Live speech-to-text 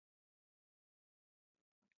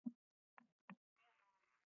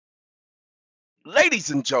Ladies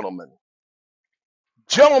and gentlemen,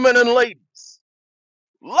 gentlemen and ladies,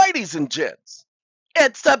 ladies and gents,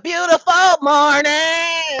 it's a beautiful morning.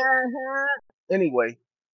 Anyway,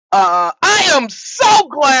 I am so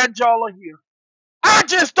glad y'all are here. I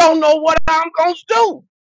just don't know what I'm going to do.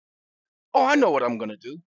 Oh, I know what I'm going to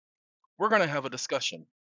do. We're going to have a discussion.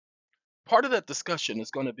 Part of that discussion is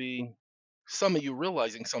going to be some of you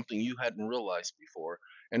realizing something you hadn't realized before,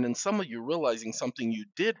 and then some of you realizing something you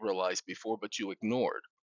did realize before but you ignored.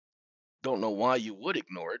 Don't know why you would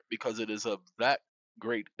ignore it because it is of that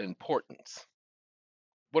great importance.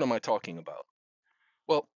 What am I talking about?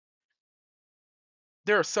 Well,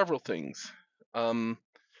 there are several things. Um,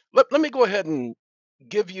 let me go ahead and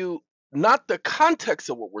give you not the context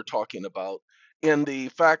of what we're talking about in the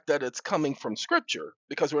fact that it's coming from Scripture,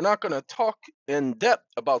 because we're not going to talk in depth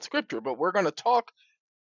about Scripture, but we're going to talk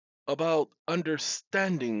about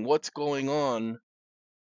understanding what's going on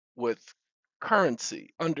with currency,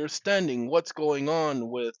 understanding what's going on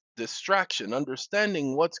with distraction,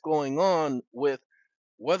 understanding what's going on with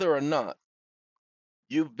whether or not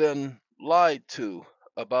you've been lied to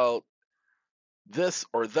about this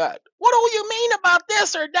or that. What do you mean about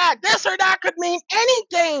this or that? This or that could mean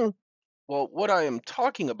anything. Well, what I am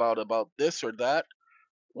talking about this or that,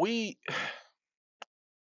 we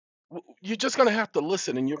you're just going to have to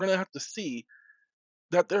listen and you're going to have to see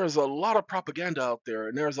that there's a lot of propaganda out there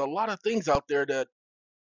and there's a lot of things out there that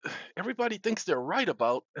everybody thinks they're right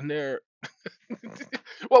about and they're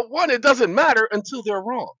well, one, it doesn't matter until they're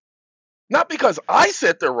wrong. Not because I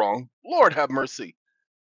said they're wrong. Lord have mercy.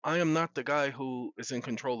 I am not the guy who is in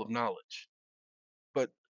control of knowledge.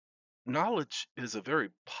 But knowledge is a very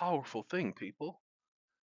powerful thing, people.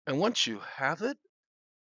 And once you have it,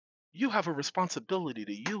 you have a responsibility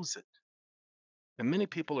to use it. And many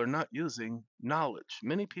people are not using knowledge.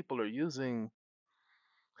 Many people are using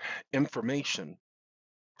information.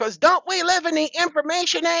 Because don't we live in the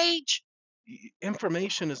information age?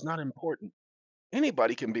 Information is not important.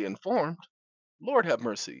 Anybody can be informed. Lord have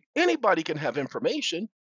mercy. Anybody can have information.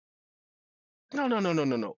 No, no, no, no,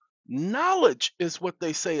 no, no. Knowledge is what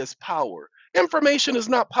they say is power. Information is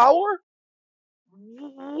not power.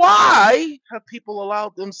 Why have people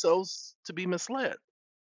allowed themselves to be misled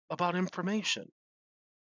about information?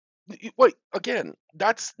 Wait, again,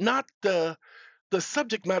 that's not the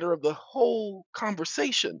subject matter of the whole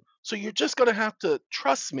conversation. So you're just going to have to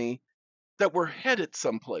trust me that we're headed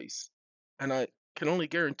someplace. And I can only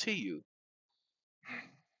guarantee you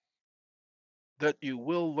that you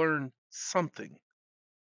will learn something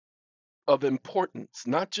of importance,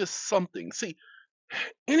 not just something. See,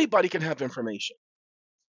 anybody can have information.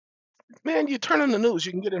 Man, you turn on the news,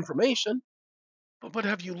 you can get information, but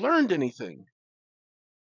have you learned anything?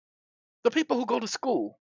 The people who go to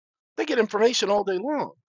school, they get information all day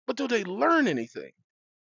long, but do they learn anything?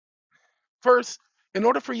 First, in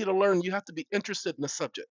order for you to learn, you have to be interested in the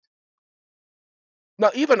subject.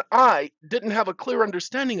 Now, even I didn't have a clear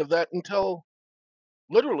understanding of that until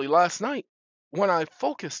literally last night when I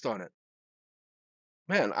focused on it.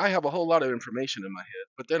 Man, I have a whole lot of information in my head,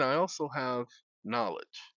 but then I also have knowledge.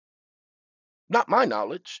 Not my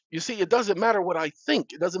knowledge. You see, it doesn't matter what I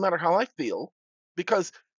think, it doesn't matter how I feel,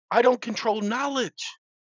 because I don't control knowledge.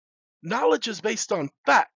 Knowledge is based on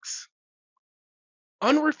facts,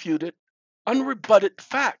 unrefuted, unrebutted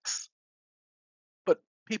facts. But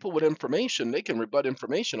people with information, they can rebut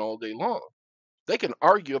information all day long. They can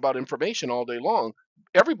argue about information all day long.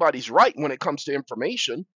 Everybody's right when it comes to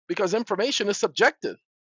information because information is subjective.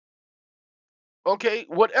 Okay,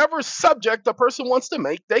 whatever subject a person wants to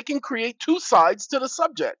make, they can create two sides to the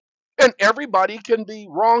subject, and everybody can be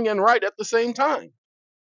wrong and right at the same time.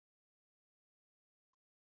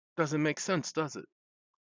 Doesn't make sense, does it?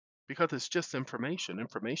 Because it's just information.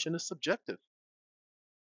 Information is subjective.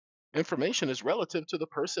 Information is relative to the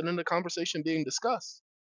person and the conversation being discussed.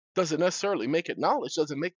 Doesn't necessarily make it knowledge,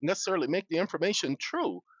 doesn't make necessarily make the information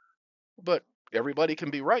true, but everybody can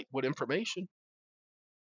be right with information.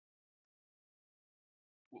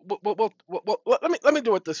 Let me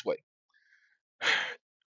do it this way.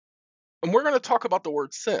 And we're going to talk about the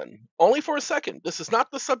word sin only for a second. This is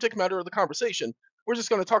not the subject matter of the conversation. We're just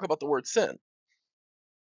going to talk about the word sin.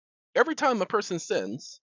 Every time a person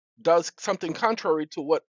sins, does something contrary to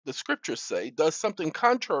what the scriptures say, does something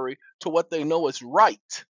contrary to what they know is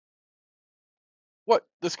right. What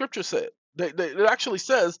the scripture said. It actually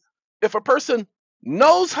says if a person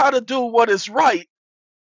knows how to do what is right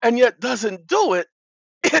and yet doesn't do it,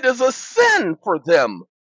 it is a sin for them.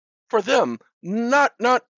 For them, not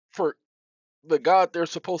for the God they're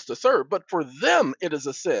supposed to serve, but for them it is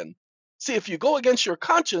a sin. See, if you go against your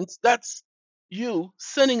conscience, that's you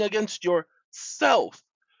sinning against your itself,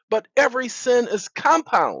 but every sin is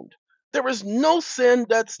compound. There is no sin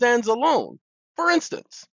that stands alone. For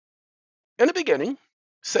instance, in the beginning,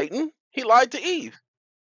 Satan, he lied to Eve,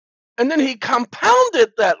 and then he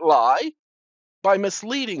compounded that lie by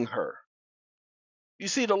misleading her. You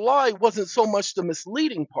see, the lie wasn't so much the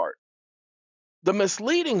misleading part. The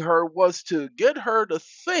misleading her was to get her to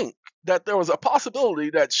think that there was a possibility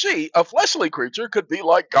that she, a fleshly creature, could be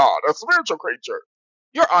like God, a spiritual creature.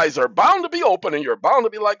 Your eyes are bound to be open and you're bound to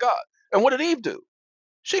be like God. And what did Eve do?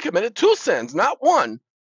 She committed two sins, not one.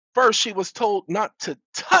 First, she was told not to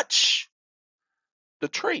touch the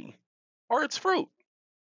tree or its fruit.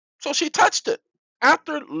 So she touched it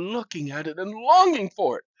after looking at it and longing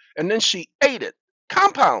for it. And then she ate it.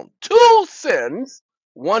 Compound, two sins,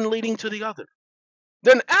 one leading to the other.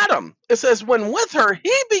 Then Adam, it says, when with her,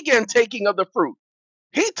 he began taking of the fruit.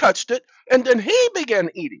 He touched it, and then he began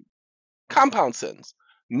eating. Compound sins.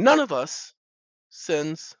 None of us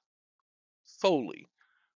sins solely.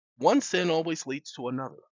 One sin always leads to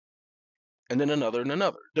another, and then another and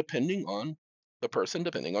another, depending on the person,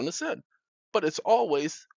 depending on the sin. But it's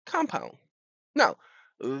always compound. Now,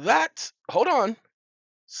 hold on.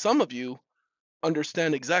 Some of you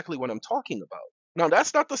understand exactly what I'm talking about. Now,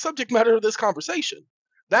 that's not the subject matter of this conversation.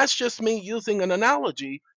 That's just me using an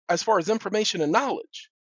analogy as far as information and knowledge.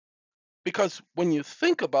 Because when you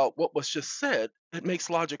think about what was just said, it makes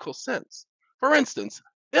logical sense. For instance,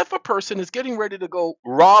 if a person is getting ready to go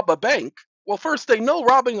rob a bank, well, first they know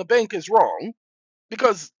robbing a bank is wrong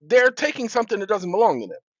because they're taking something that doesn't belong to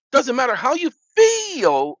them. Doesn't matter how you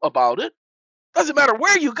feel about it, doesn't matter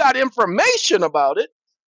where you got information about it,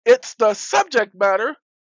 it's the subject matter,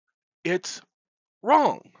 it's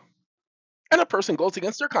wrong. And a person goes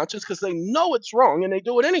against their conscience because they know it's wrong and they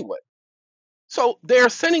do it anyway. So they're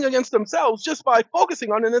sinning against themselves just by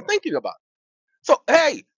focusing on it and thinking about it. So,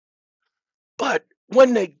 hey, but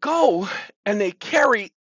when they go and they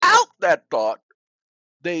carry out that thought,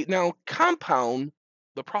 they now compound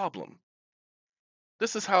the problem.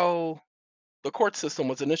 This is how the court system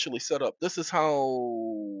was initially set up. This is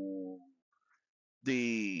how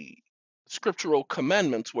the scriptural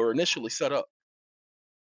commandments were initially set up.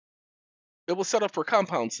 It was set up for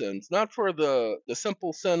compound sins, not for the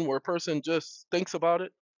simple sin where a person just thinks about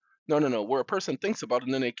it. No, where a person thinks about it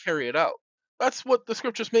and then they carry it out. That's what the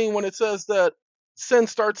scriptures mean when it says that sin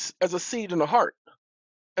starts as a seed in the heart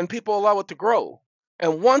and people allow it to grow.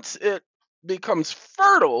 And once it becomes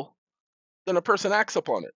fertile, then a person acts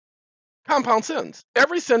upon it. Compound sins.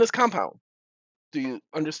 Every sin is compound. Do you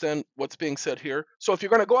understand what's being said here? So if you're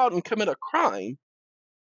going to go out and commit a crime,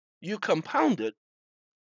 you compound it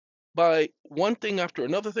by one thing after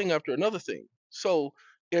another thing after another thing. So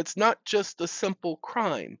it's not just a simple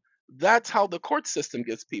crime. That's how the court system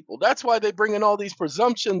gets people. That's why they bring in all these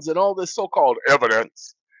presumptions and all this so-called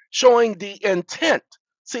evidence showing the intent.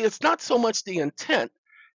 See, it's not so much the intent,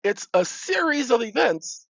 it's a series of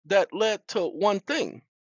events that led to one thing.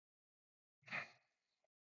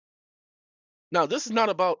 Now, this is not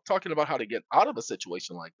about talking about how to get out of a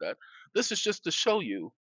situation like that. This is just to show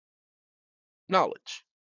you knowledge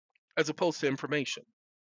as opposed to information.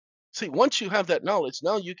 See, once you have that knowledge,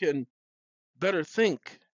 now you can better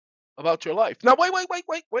think about your life. Now,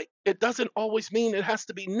 wait. It doesn't always mean it has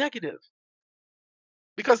to be negative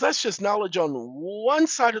because that's just knowledge on one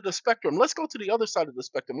side of the spectrum. Let's go to the other side of the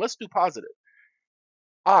spectrum. Let's do positive.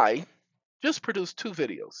 I just produced two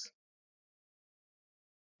videos.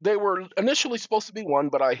 They were initially supposed to be one,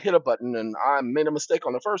 but I hit a button and I made a mistake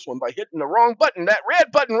on the first one by hitting the wrong button, that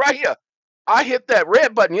red button right here. I hit that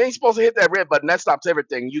red button. You ain't supposed to hit that red button. That stops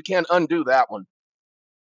everything. You can't undo that one.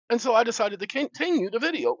 And so I decided to continue the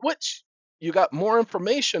video, which you got more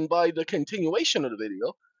information by the continuation of the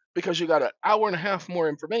video because you got an hour and a half more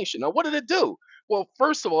information. Now, what did it do? Well,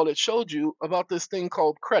 first of all, it showed you about this thing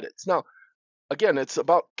called credits. Now, again, it's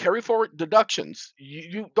about carry forward deductions.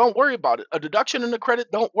 You don't worry about it. A deduction and a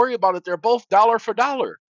credit, don't worry about it. They're both dollar for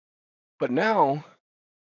dollar. But now,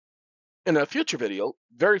 in a future video,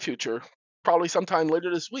 very future, probably sometime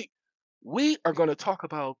later this week, we are going to talk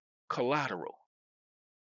about collateral.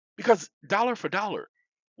 Because dollar for dollar,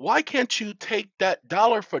 why can't you take that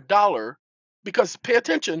dollar for dollar? Because pay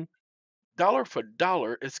attention, dollar for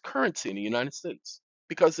dollar is currency in the United States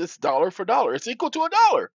because it's dollar for dollar. It's equal to a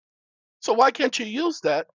dollar. So why can't you use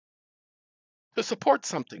that to support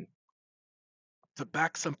something, to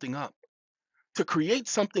back something up, to create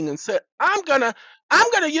something and say, I'm gonna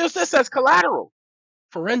use this as collateral.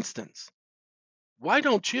 For instance, why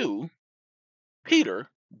don't you, Peter,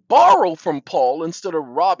 borrow from Paul instead of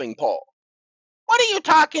robbing Paul? What are you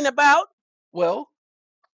talking about? Well,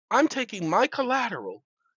 I'm taking my collateral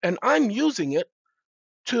and I'm using it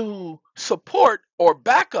to support or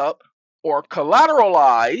back up or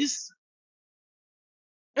collateralize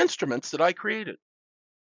instruments that I created.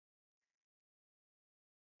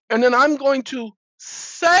 And then I'm going to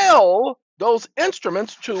sell those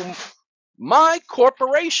instruments to my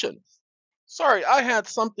corporation. Sorry, I had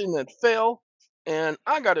something that fell and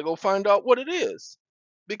I got to go find out what it is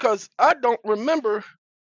because I don't remember.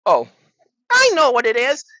 Oh, I know what it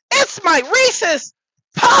is. It's my Reese's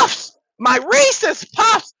Puffs. My Reese's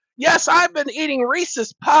Puffs. Yes, I've been eating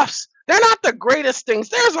Reese's Puffs. They're not the greatest things.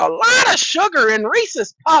 There's a lot of sugar in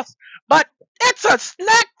Reese's Puffs, but it's a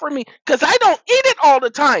snack for me because I don't eat it all the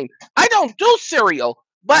time. I don't do cereal,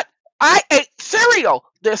 but I ate cereal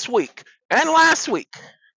this week and last week.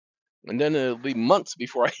 And then it'll be months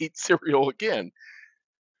before I eat cereal again.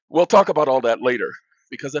 We'll talk about all that later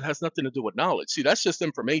because it has nothing to do with knowledge. See, that's just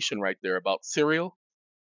information right there about cereal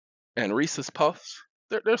and Reese's Puffs.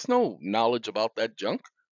 There's no knowledge about that junk.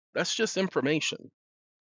 That's just information.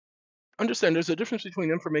 Understand there's a difference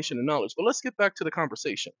between information and knowledge, but let's get back to the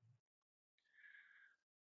conversation.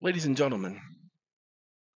 Ladies and gentlemen,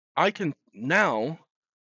 I can now,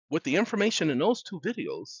 with the information in those two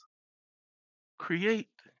videos, create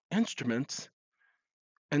instruments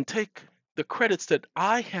and take the credits that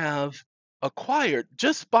I have acquired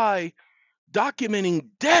just by documenting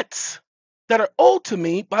debts that are owed to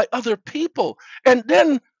me by other people. And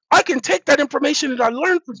then I can take that information that I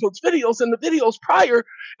learned from those videos and the videos prior,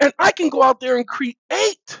 and I can go out there and create.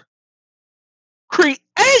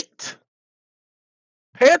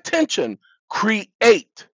 Pay attention,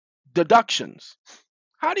 create deductions.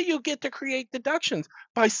 How do you get to create deductions?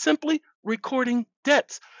 By simply recording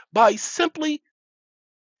debts, by simply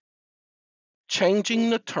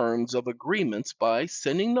changing the terms of agreements by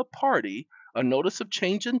sending the party a notice of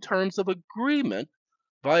change in terms of agreement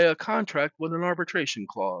via a contract with an arbitration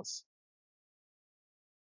clause.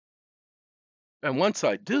 And once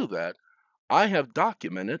I do that, I have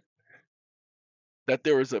documented that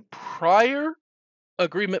there is a prior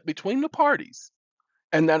agreement between the parties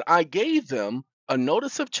and that I gave them a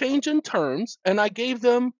notice of change in terms and I gave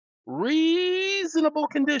them reasonable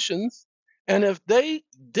conditions. And if they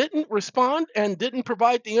didn't respond and didn't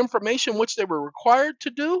provide the information which they were required to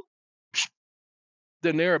do,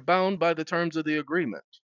 then they are bound by the terms of the agreement.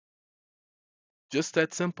 Just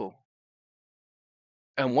that simple.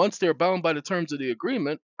 And once they're bound by the terms of the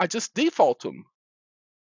agreement, I just default them.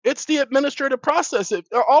 It's the administrative process. If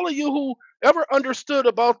all of you who ever understood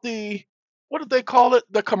about the, what did they call it?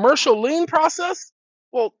 The commercial lien process?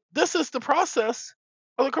 Well, this is the process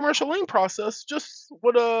of the commercial lien process, just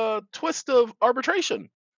with a twist of arbitration.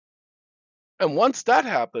 And once that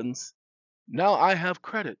happens, now I have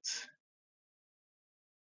credits.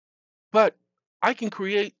 But I can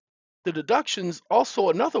create the deductions also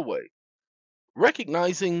another way,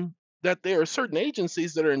 recognizing that there are certain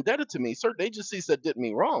agencies that are indebted to me, certain agencies that did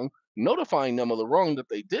me wrong, notifying them of the wrong that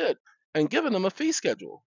they did, and giving them a fee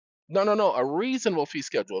schedule. No, a reasonable fee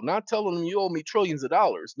schedule, not telling them you owe me trillions of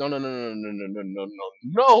dollars. No.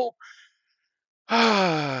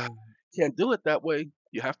 Can't do it that way.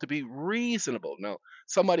 You have to be reasonable. Now,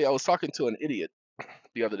 I was talking to an idiot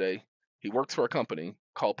the other day. He works for a company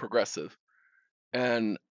called Progressive.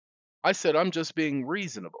 And I said, I'm just being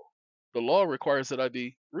reasonable. The law requires that I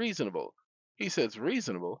be reasonable. He says,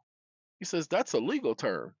 reasonable? He says, that's a legal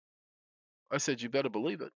term. I said, you better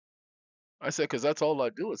believe it. I said, because that's all I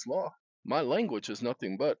do is law. My language is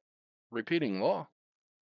nothing but repeating law.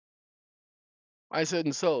 I said,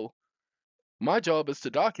 and so my job is to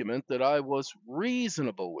document that I was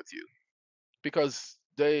reasonable with you because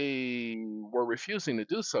they were refusing to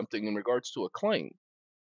do something in regards to a claim.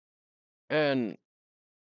 And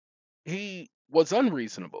he was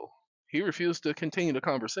unreasonable. He refused to continue the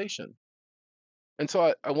conversation. And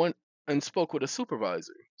so I went and spoke with a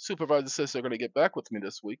supervisor. Supervisor says they're going to get back with me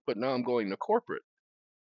this week, but now I'm going to corporate.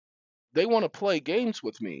 They want to play games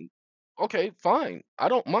with me. Okay, fine. I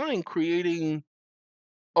don't mind creating.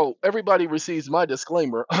 Oh, everybody receives my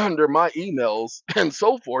disclaimer under my emails and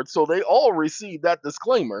so forth. So they all receive that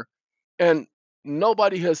disclaimer. And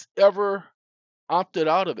nobody has ever opted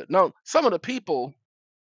out of it. Now, some of the people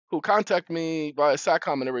who contact me via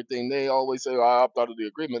SATCOM and everything, they always say, I opt out of the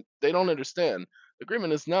agreement. They don't understand. The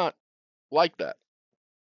agreement is not like that.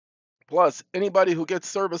 Plus, anybody who gets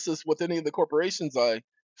services with any of the corporations I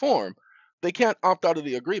form, they can't opt out of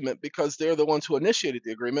the agreement because they're the ones who initiated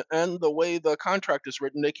the agreement. And the way the contract is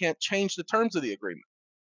written, they can't change the terms of the agreement.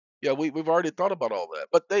 Yeah, we've already thought about all that.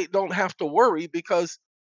 But they don't have to worry because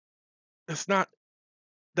it's not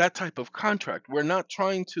that type of contract. We're not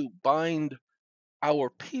trying to bind our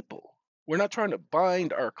people. We're not trying to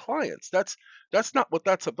bind our clients. That's not what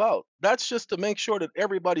that's about. That's just to make sure that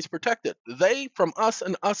everybody's protected. They from us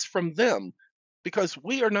and us from them, because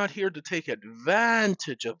we are not here to take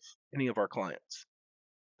advantage of any of our clients.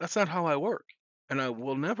 That's not how I work, and I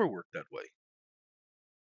will never work that way.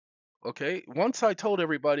 Okay? Once I told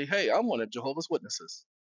everybody, "Hey, I'm one of Jehovah's Witnesses."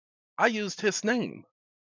 I used his name.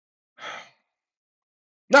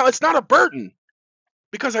 Now, it's not a burden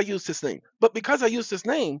because I used his name, but because I used his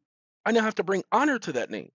name, I now have to bring honor to that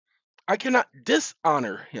name. I cannot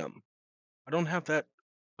dishonor him. I don't have that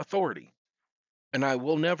authority, and I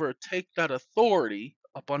will never take that authority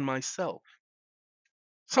upon myself.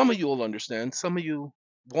 Some of you will understand, some of you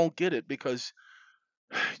won't get it because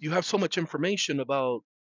you have so much information about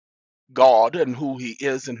God and who he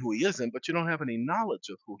is and who he isn't, but you don't have any knowledge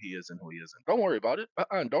of who he is and who he isn't. Don't worry about it.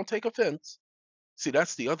 Don't take offense. See,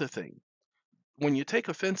 that's the other thing. When you take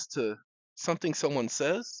offense to something someone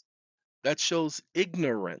says, that shows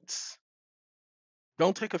ignorance.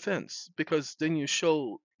 Don't take offense because then you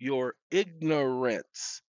show your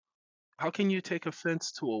ignorance. How can you take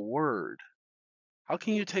offense to a word? How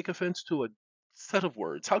can you take offense to a set of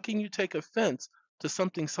words? How can you take offense to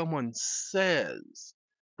something someone says?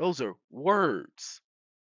 Those are words.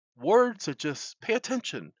 Words are just, pay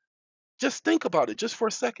attention. Just think about it just for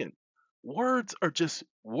a second. Words are just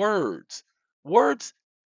words. Words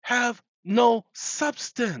have no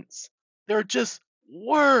substance. They're just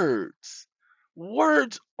words.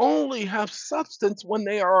 Words only have substance when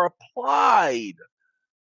they are applied.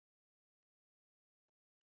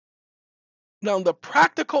 Now, the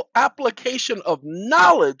practical application of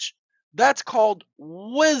knowledge, that's called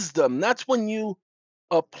wisdom. That's when you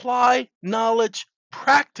apply knowledge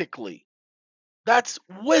practically. That's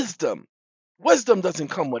wisdom. Wisdom doesn't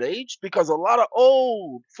come with age because a lot of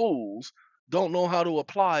old fools don't know how to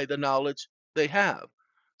apply the knowledge they have.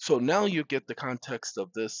 So now you get the context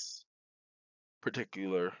of this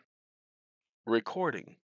particular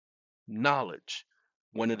recording. Knowledge,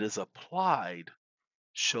 when it is applied,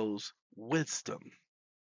 shows wisdom.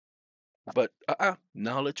 But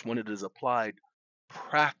knowledge, when it is applied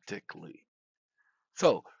practically.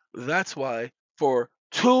 So that's why for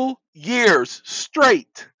 2 years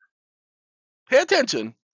straight, pay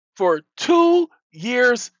attention, for 2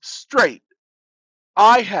 years straight,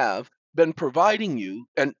 I have been providing you,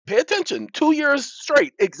 and pay attention, 2 years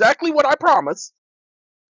straight, exactly what I promised,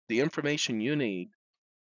 the information you need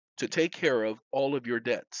to take care of all of your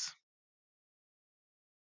debts.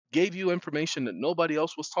 Gave you information that nobody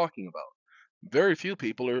else was talking about. Very few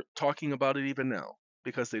people are talking about it even now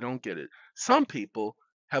because they don't get it. Some people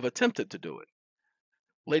have attempted to do it.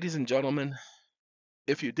 Ladies and gentlemen,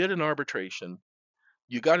 if you did an arbitration,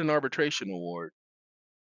 you got an arbitration award,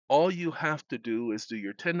 all you have to do is do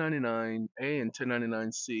your 1099-A and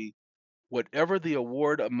 1099-C. Whatever the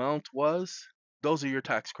award amount was, those are your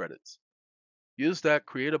tax credits. Use that,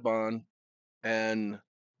 create a bond, and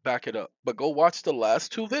back it up. But go watch the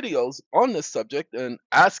last 2 videos on this subject and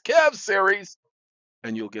Ask Kev series,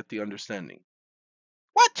 and you'll get the understanding.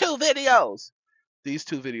 What 2 videos? These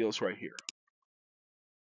 2 videos right here.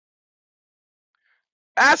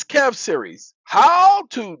 Ask Kev series, how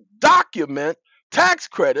to document tax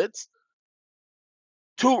credits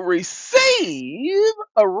to receive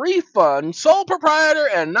a refund, sole proprietor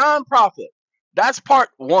and nonprofit. That's part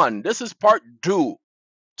 1. This is part 2.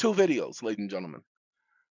 2 videos, ladies and gentlemen,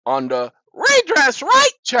 on the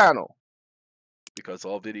RedressRight channel, because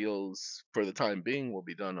all videos for the time being will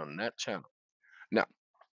be done on that channel. Now,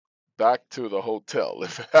 back to the hotel,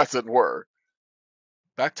 if as it were.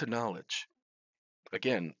 Back to knowledge.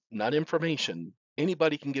 Again, not information.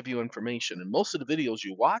 Anybody can give you information. And most of the videos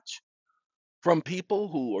you watch from people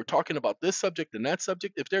who are talking about this subject and that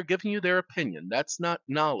subject, if they're giving you their opinion, that's not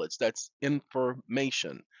knowledge, that's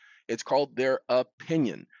information. It's called their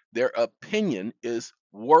opinion. Their opinion is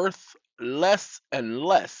worth less and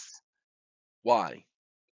less. Why?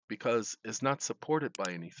 Because it's not supported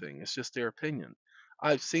by anything. It's just their opinion.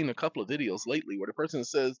 I've seen a couple of videos lately where the person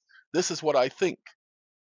says, "This is what I think."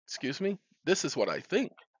 Excuse me? This is what I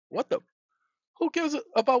think. What the? Who cares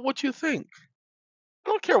about what you think? I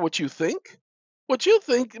don't care what you think. What you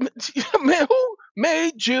think, man, who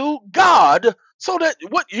made you God so that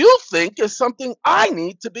what you think is something I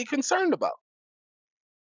need to be concerned about?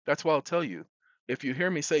 That's why I'll tell you. If you hear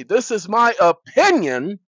me say, "This is my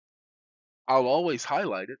opinion," I'll always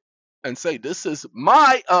highlight it and say, "This is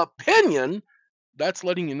my opinion." That's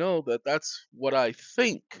letting you know that that's what I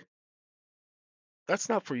think. That's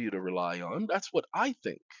not for you to rely on. That's what I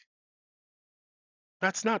think.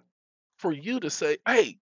 That's not for you to say,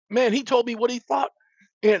 "Hey, man, he told me what he thought.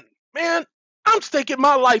 And man, I'm staking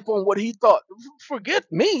my life on what he thought. Forget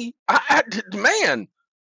me. Man,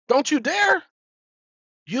 don't you dare.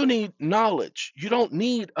 You need knowledge. You don't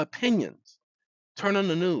need opinions. Turn on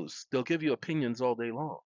the news. They'll give you opinions all day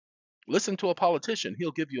long. Listen to a politician.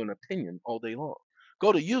 He'll give you an opinion all day long.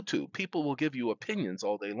 Go to YouTube. People will give you opinions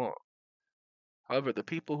all day long. However, the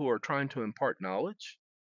people who are trying to impart knowledge,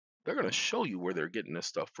 they're going to show you where they're getting this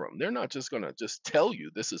stuff from. They're not just going to just tell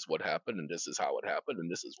you this is what happened and this is how it happened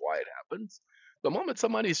and this is why it happens. The moment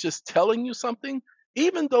somebody's just telling you something,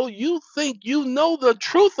 even though you think you know the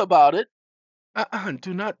truth about it,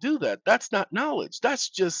 do not do that. That's not knowledge. That's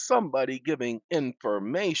just somebody giving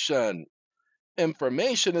information.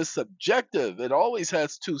 Information is subjective. It always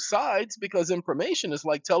has two sides because information is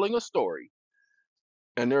like telling a story.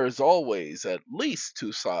 And there is always at least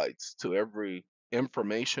two sides to every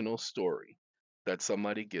informational story that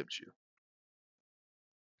somebody gives you.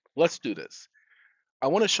 Let's do this. I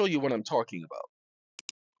want to show you what I'm talking about.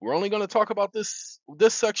 We're only going to talk about this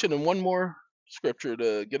section and one more scripture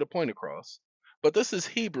to get a point across. But this is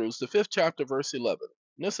Hebrews, the 5th chapter, verse 11.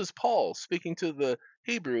 And this is Paul speaking to the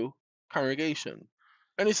Hebrew congregation.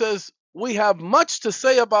 And he says, we have much to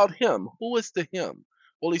say about him. Who is the him?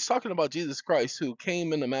 Well, he's talking about Jesus Christ, who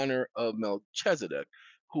came in the manner of Melchizedek,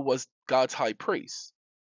 who was God's high priest.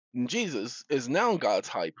 And Jesus is now God's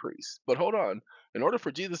high priest. But hold on. In order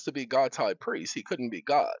for Jesus to be God's high priest, he couldn't be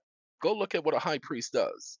God. Go look at what a high priest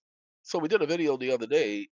does. So we did a video the other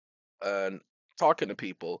day and talking to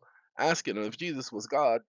people, asking them if Jesus was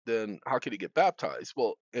God, then how could he get baptized?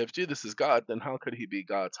 Well, if Jesus is God, then how could he be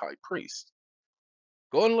God's high priest?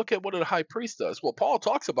 Go and look at what a high priest does. Well, Paul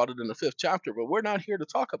talks about it in the 5th chapter, but we're not here to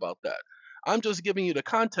talk about that. I'm just giving you the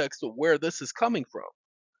context of where this is coming from.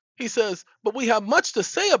 He says, but we have much to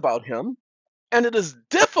say about him, and it is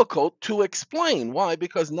difficult to explain. Why?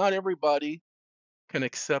 Because not everybody can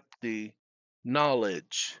accept the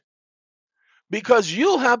knowledge. Because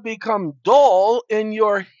you have become dull in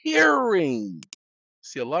your hearing.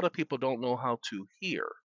 See, a lot of people don't know how to hear.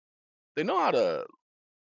 They know how to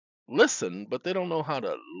listen, but they don't know how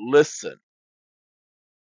to listen.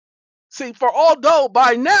 See, for although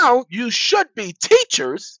by now you should be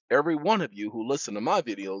teachers, every one of you who listen to my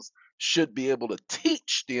videos should be able to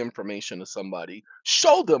teach the information to somebody,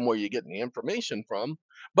 show them where you're getting the information from.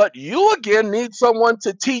 But you again need someone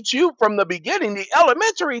to teach you from the beginning, the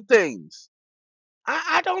elementary things.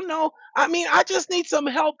 I don't know. I mean, I just need some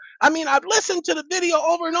help. I mean, I've listened to the video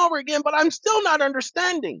over and over again, but I'm still not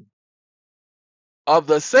understanding of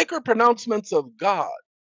the sacred pronouncements of God.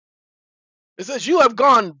 It says, you have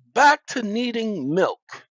gone back to needing milk,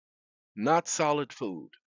 not solid food.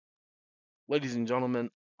 Ladies and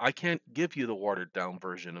gentlemen, I can't give you the watered down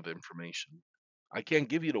version of information. I can't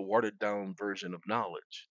give you the watered down version of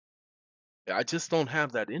knowledge. I just don't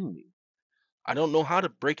have that in me. I don't know how to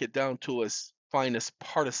break it down to its finest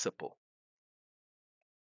participle.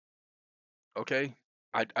 Okay?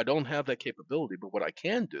 I don't have that capability, but what I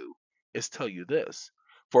can do is tell you this.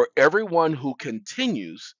 For everyone who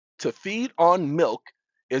continues to feed on milk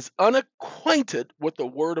is unacquainted with the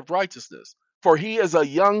word of righteousness, for he is a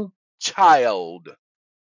young child.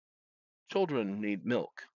 Children need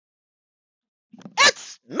milk.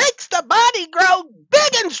 It makes the body grow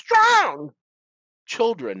big and strong.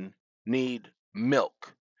 Children need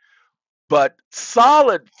milk. But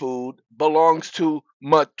solid food belongs to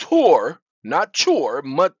mature, not chore,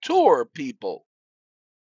 mature people.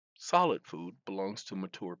 Solid food belongs to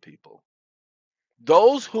mature people.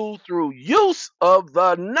 Those who, through use of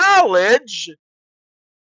the knowledge,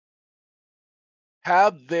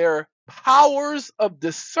 have their powers of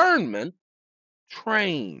discernment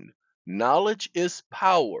trained. Knowledge is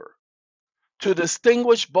power to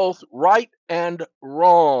distinguish both right and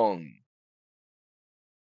wrong.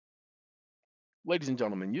 Ladies and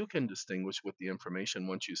gentlemen, you can distinguish with the information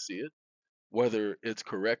once you see it, whether it's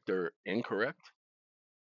correct or incorrect.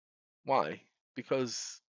 Why?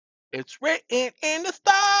 Because it's written in the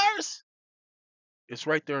stars. It's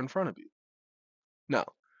right there in front of you. Now,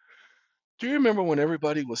 do you remember when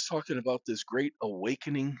everybody was talking about this great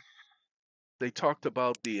awakening? They talked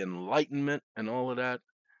about the enlightenment and all of that.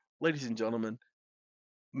 Ladies and gentlemen,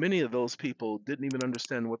 many of those people didn't even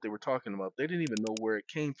understand what they were talking about. They didn't even know where it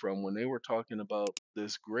came from when they were talking about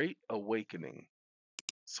this great awakening.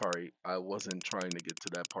 Sorry, I wasn't trying to get to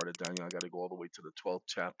that part of Daniel. I got to go all the way to the 12th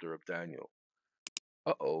chapter of Daniel.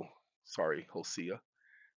 Uh-oh. Sorry, Hosea.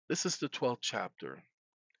 This is the 12th chapter.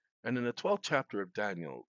 And in the 12th chapter of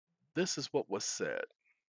Daniel, this is what was said.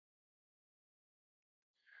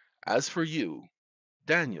 As for you,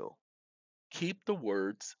 Daniel, keep the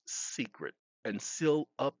words secret and seal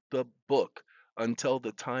up the book until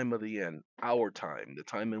the time of the end, our time, the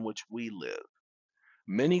time in which we live.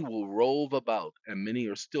 Many will rove about, and many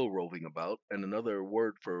are still roving about. And another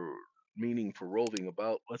word for meaning for roving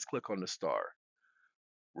about, let's click on the star.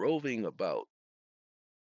 Roving about.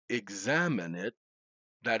 Examine it,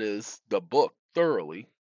 that is the book, thoroughly,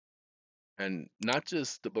 and not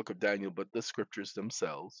just the book of Daniel, but the scriptures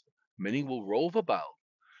themselves. Many will rove about,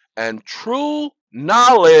 and true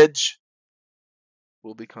knowledge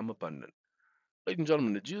will become abundant. Ladies and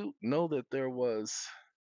gentlemen, did you know that there was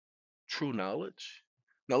true knowledge?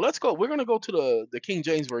 Now let's go. We're going to go to the King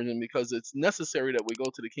James Version because it's necessary that we go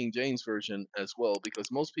to the King James Version as well,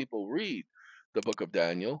 because most people read the book of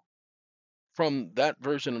Daniel from that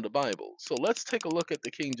version of the Bible. So let's take a look at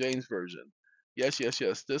the King James Version. Yes, yes,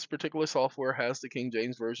 yes. This particular software has the King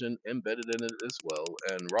James Version embedded in it as well,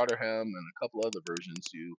 and Rotherham and a couple other versions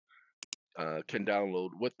you can download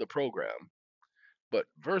with the program. But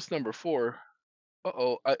verse number 4,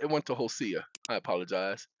 it went to Hosea. I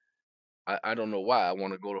apologize. I don't know why I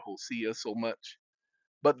want to go to Hosea so much.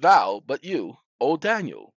 But you, O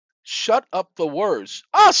Daniel, shut up the words.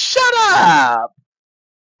 Oh, shut up!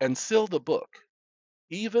 And seal the book,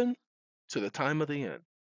 even to the time of the end.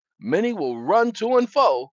 Many will run to and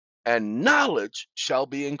fro, and knowledge shall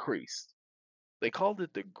be increased. They called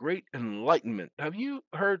it the Great Enlightenment. Have you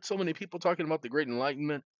heard so many people talking about the Great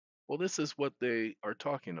Enlightenment? Well, this is what they are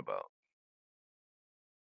talking about,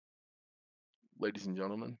 ladies and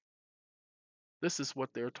gentlemen. This is what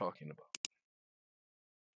they're talking about.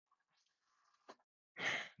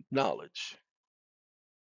 Knowledge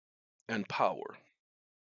and power.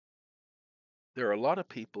 There are a lot of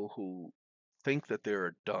people who think that they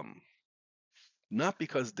are dumb, not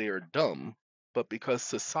because they are dumb, but because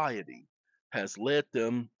society has led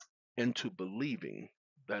them into believing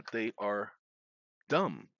that they are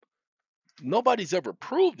dumb. Nobody's ever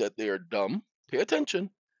proved that they are dumb. Pay attention.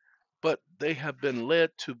 But they have been led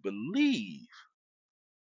to believe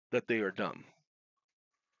that they are dumb.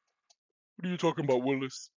 What are you talking about,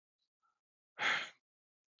 Willis?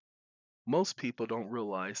 Most people don't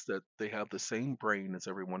realize that they have the same brain as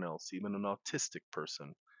everyone else. Even an autistic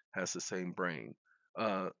person has the same brain.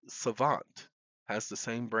 Savant has the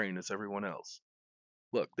same brain as everyone else.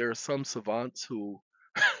 Look, there are some savants who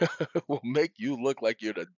will make you look like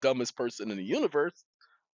you're the dumbest person in the universe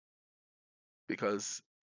because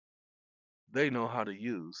they know how to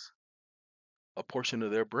use a portion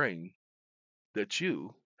of their brain that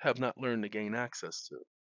you have not learned to gain access to.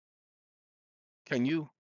 Can you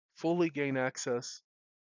fully gain access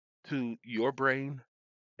to your brain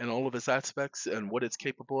and all of its aspects and what it's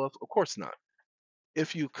capable of? Of course not.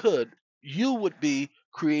 If you could, you would be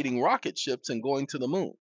creating rocket ships and going to the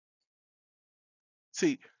moon.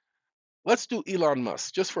 See, let's do Elon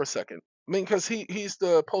Musk just for a second. I mean, because he's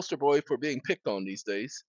the poster boy for being picked on these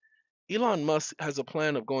days. Elon Musk has a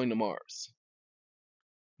plan of going to Mars.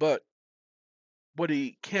 But what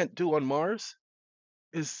he can't do on Mars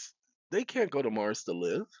is they can't go to Mars to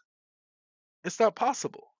live. It's not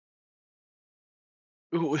possible.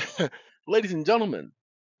 Ladies and gentlemen,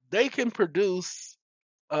 they can produce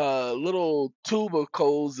little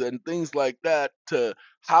tubicles and things like that to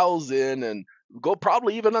house in and go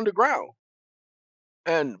probably even underground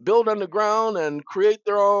and build underground and create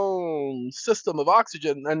their own system of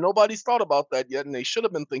oxygen. And nobody's thought about that yet. And they should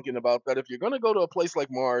have been thinking about that. If you're going to go to a place like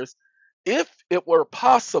Mars, if it were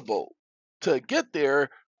possible to get there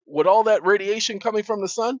with all that radiation coming from the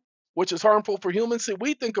sun, which is harmful for humans, see,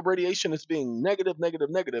 we think of radiation as being negative, negative,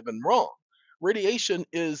 negative, and wrong. Radiation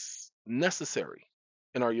is necessary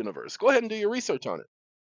in our universe. Go ahead and do your research on it.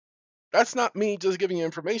 That's not me just giving you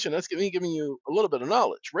information. That's me giving you a little bit of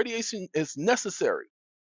knowledge. Radiation is necessary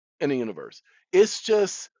in the universe. It's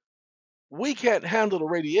just we can't handle the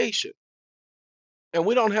radiation, and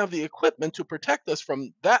we don't have the equipment to protect us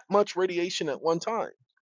from that much radiation at one time.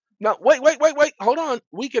 Now, wait, hold on.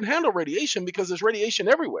 We can handle radiation because there's radiation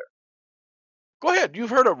everywhere. Go ahead. You've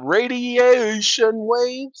heard of radiation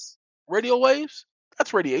waves? Radio waves?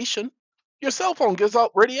 That's radiation. Your cell phone gives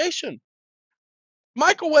out radiation.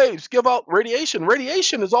 Microwaves give out radiation.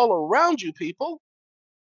 Radiation is all around you, people.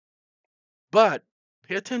 But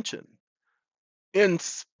pay attention. In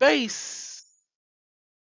space,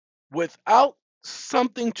 without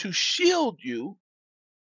something to shield you,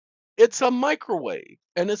 it's a microwave.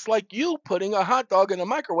 And it's like you putting a hot dog in a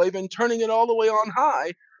microwave and turning it all the way on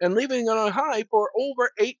high and leaving it on high for over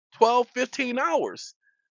 8, 12, 15 hours.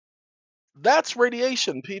 That's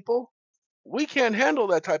radiation, people. We can't handle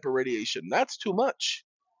that type of radiation. That's too much.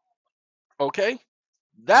 Okay?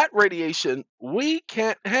 That radiation we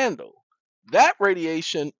can't handle. That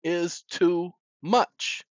radiation is too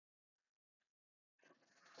much.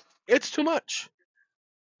 It's too much.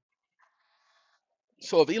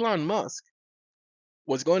 So if Elon Musk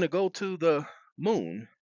was going to go to the moon,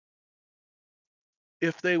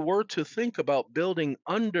 if they were to think about building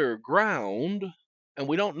underground, and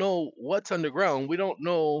we don't know what's underground, we don't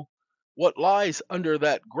know what lies under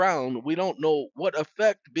that ground, we don't know what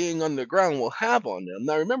effect being underground will have on them.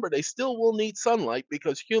 Now remember, they still will need sunlight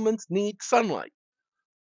because humans need sunlight.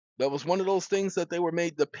 That was one of those things that they were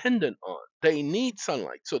made dependent on. They need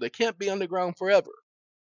sunlight, so they can't be underground forever.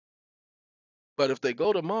 But if they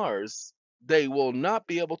go to Mars, they will not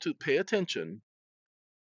be able to pay attention.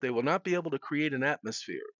 They will not be able to create an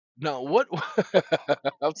atmosphere. Now, what?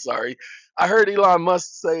 I'm sorry. I heard Elon Musk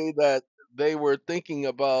say that they were thinking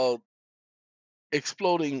about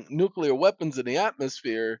exploding nuclear weapons in the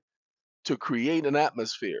atmosphere to create an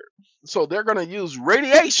atmosphere. So they're going to use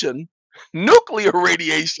radiation, nuclear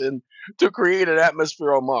radiation, to create an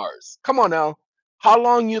atmosphere on Mars. Come on now. How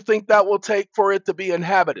long you think that will take for it to be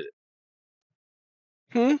inhabited?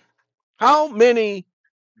 Hmm? How many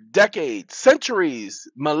decades, centuries,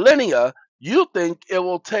 millennia you think it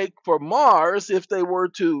will take for Mars if they were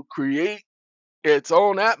to create its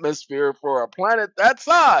own atmosphere for a planet that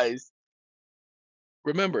size?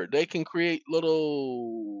 Remember, they can create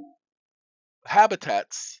little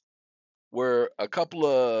habitats where a couple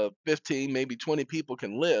of 15, maybe 20 people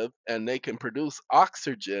can live, and they can produce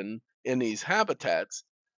oxygen in these habitats,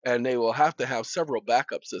 and they will have to have several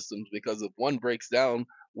backup systems because if one breaks down,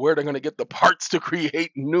 where they're going to get the parts to create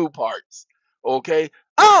new parts. Okay.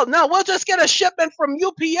 Oh no, we'll just get a shipment from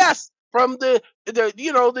UPS, from the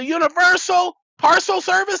universal parcel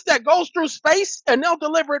service that goes through space, and they'll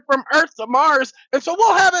deliver it from Earth to Mars, and so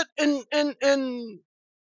we'll have it in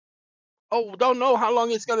oh, don't know how long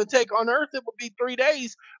it's going to take on Earth. It would be 3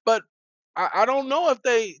 days, but I don't know if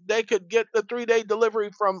they could get the 3 day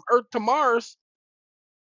delivery from Earth to Mars.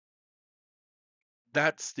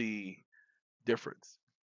 That's the difference.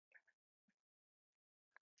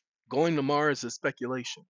 Going to Mars is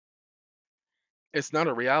speculation. It's not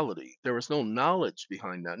a reality. There is no knowledge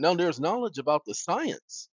behind that. Now, there's knowledge about the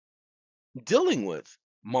science dealing with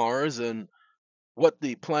Mars and what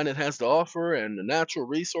the planet has to offer and the natural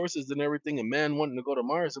resources and everything, and man wanting to go to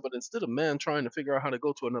Mars. But instead of man trying to figure out how to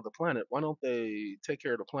go to another planet, why don't they take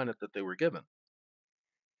care of the planet that they were given?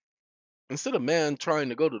 Instead of man trying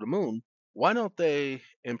to go to the moon, why don't they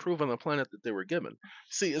improve on the planet that they were given?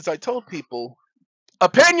 See, as I told people,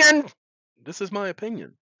 opinion, this is my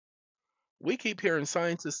opinion. We keep hearing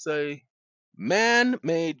scientists say man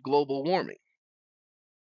made global warming.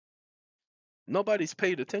 Nobody's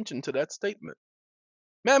paid attention to that statement.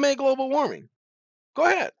 Man made global warming. Go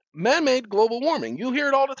ahead. Man made global warming. You hear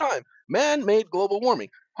it all the time. Man made global warming.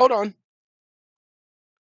 Hold on.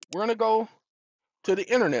 We're going to go to the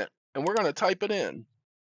internet and we're going to type it in.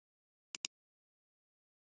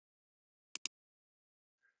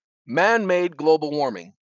 Man made global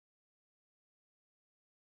warming.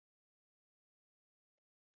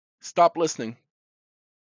 Stop listening.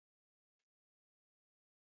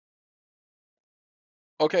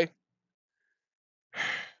 Okay.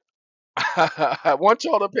 I want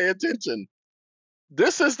y'all to pay attention.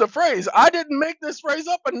 This is the phrase. I didn't make this phrase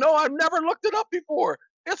up, and no, I've never looked it up before.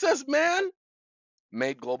 It says man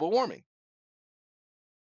made global warming.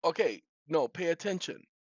 Okay, no, pay attention.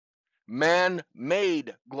 Man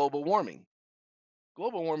made global warming.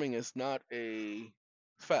 Global warming is not a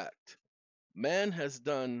fact. Man has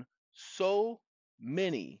done so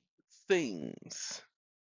many things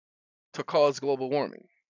to cause global warming.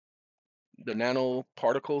 The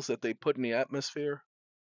nanoparticles that they put in the atmosphere,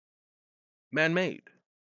 man made.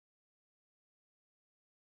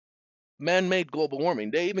 Man made global warming.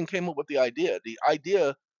 They even came up with the idea. The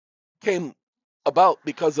idea came about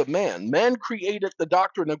because of man. Man created the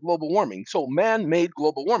doctrine of global warming. So man made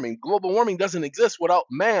global warming. Global warming doesn't exist without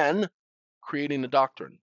man creating the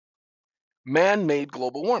doctrine. Man made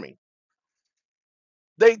global warming.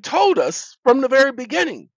 They told us from the very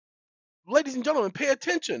beginning. Ladies and gentlemen, pay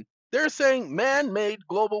attention. They're saying man made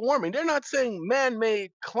global warming. They're not saying man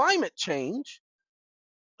made climate change.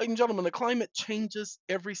 Ladies and gentlemen, the climate changes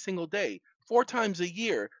every single day, 4 times a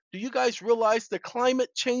year. Do you guys realize the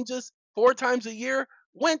climate changes 4 times a year?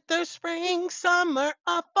 Winter, spring, summer,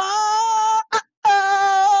 or fall.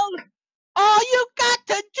 All you got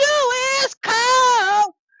to do is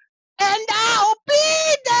call, and I'll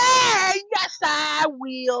be there. Yes, I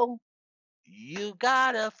will. You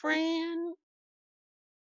got a friend.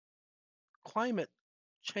 Climate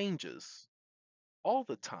changes all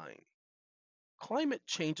the time. Climate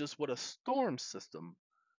changes with a storm system.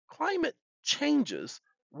 Climate changes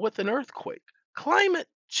with an earthquake. Climate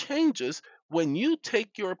changes when you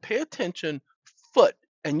take your pay attention foot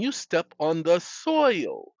and you step on the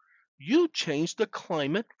soil, you change the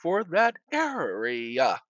climate for that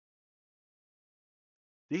area.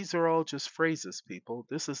 These are all just phrases, people.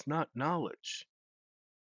 This is not knowledge.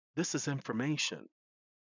 This is information.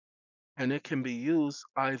 And it can be used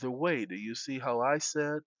either way. Do you see how I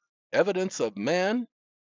said evidence of man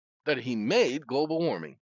that he made global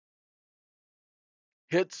warming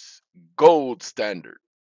hits gold standard?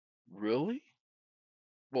 Really?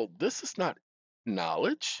 Well, this is not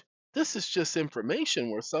knowledge. This is just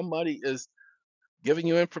information where somebody is giving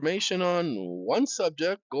you information on one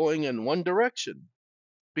subject going in one direction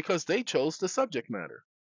because they chose the subject matter.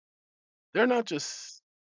 They're not just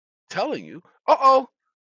telling you, uh-oh,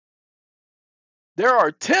 there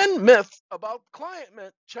are 10 myths about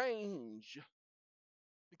climate change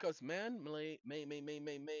because man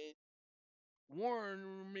made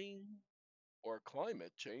warming or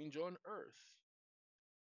climate change on Earth.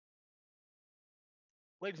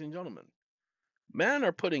 Ladies and gentlemen, man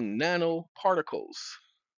are putting nanoparticles.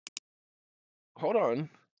 Hold on.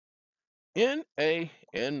 NANOPART.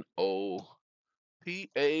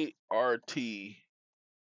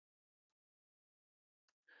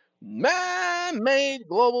 Man-made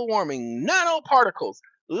global warming nanoparticles.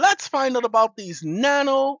 Let's find out about these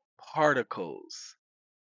nanoparticles.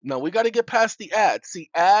 Now we got to get past the ad.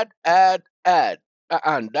 See, ad.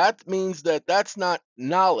 And that means that that's not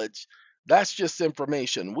knowledge. That's just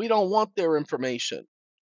information. We don't want their information.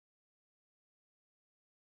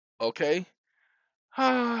 Okay?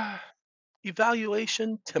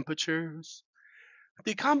 Evaluation temperatures,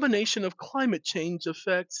 the combination of climate change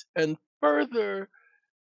effects, and further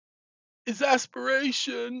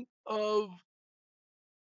exasperation of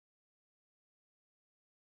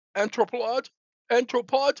anthropogenic,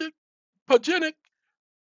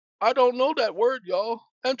 I don't know that word, y'all,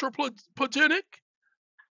 anthropogenic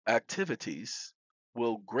activities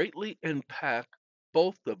will greatly impact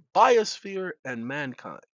both the biosphere and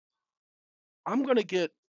mankind. I'm going to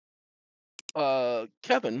get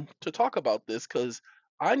Kevin to talk about this because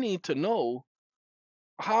I need to know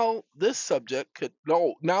how this subject could.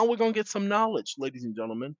 No, now we're going to get some knowledge, ladies and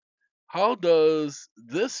gentlemen. How does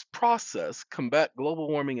this process combat global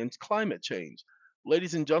warming and climate change?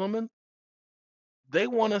 Ladies and gentlemen, they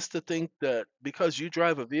want us to think that because you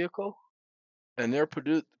drive a vehicle and they're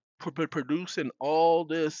producing all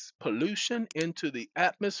this pollution into the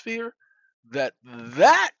atmosphere, that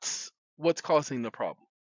that's what's causing the problem.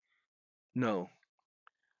 No,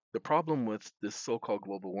 the problem with this so-called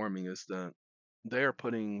global warming is that they are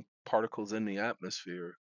putting particles in the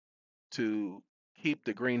atmosphere to keep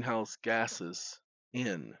the greenhouse gases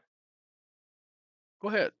in. Go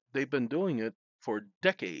ahead. They've been doing it for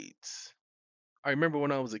decades. I remember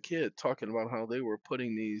when I was a kid talking about how they were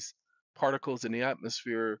putting these particles in the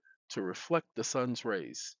atmosphere to reflect the sun's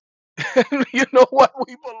rays. And you know what?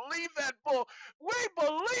 We believe that bull. We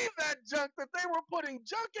believe that junk that they were putting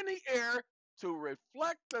junk in the air to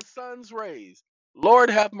reflect the sun's rays. Lord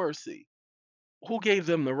have mercy. Who gave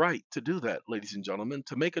them the right to do that, ladies and gentlemen,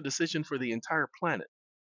 to make a decision for the entire planet?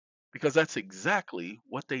 Because that's exactly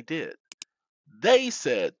what they did. They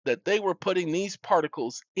said that they were putting these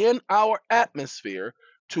particles in our atmosphere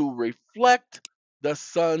to reflect the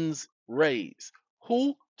sun's rays.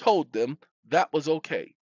 Who told them that was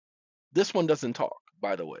okay? This one doesn't talk,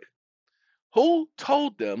 by the way. Who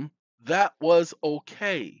told them that was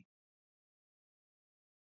okay?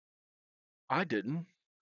 I didn't.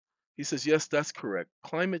 He says, yes, that's correct.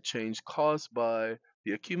 Climate change caused by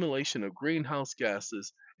the accumulation of greenhouse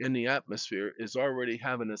gases in the atmosphere is already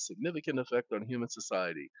having a significant effect on human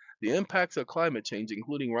society. The impacts of climate change,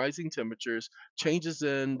 including rising temperatures, changes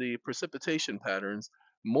in the precipitation patterns,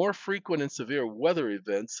 more frequent and severe weather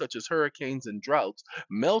events such as hurricanes and droughts,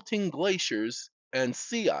 melting glaciers and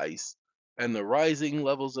sea ice, and the rising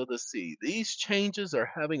levels of the sea. These changes are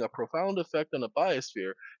having a profound effect on the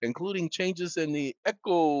biosphere, including changes in the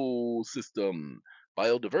ecosystem,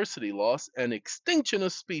 biodiversity loss, and extinction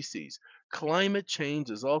of species. Climate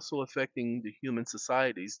change is also affecting the human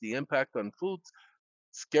societies. The impact on food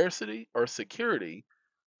scarcity or security,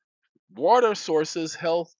 water sources,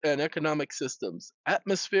 health, and economic systems.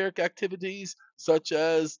 Atmospheric activities such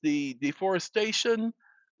as the deforestation,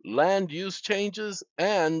 land use changes,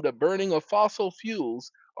 and the burning of fossil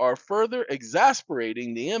fuels are further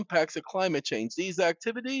exacerbating the impacts of climate change. These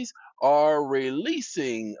activities are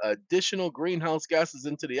releasing additional greenhouse gases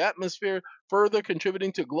into the atmosphere, further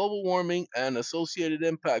contributing to global warming and associated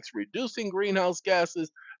impacts, reducing greenhouse gases.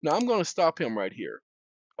 Now, I'm going to stop him right here.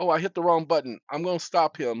 Oh, I hit the wrong button. I'm going to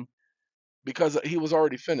stop him because he was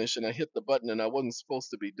already finished and I hit the button and I wasn't supposed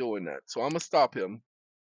to be doing that. So I'm going to stop him.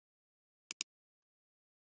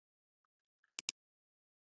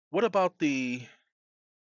 What about the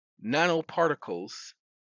nanoparticles,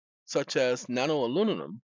 such as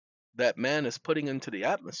nanoaluminum, that man is putting into the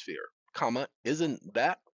atmosphere? Comma, isn't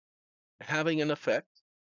that having an effect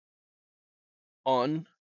on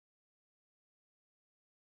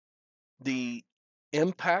the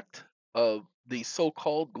impact of the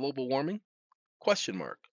so-called global warming? Question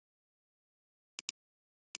mark.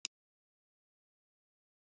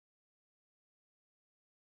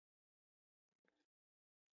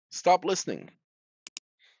 Stop listening.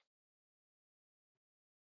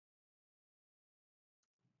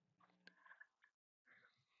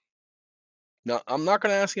 Now, I'm not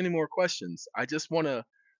going to ask any more questions. I just want to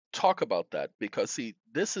talk about that because, see,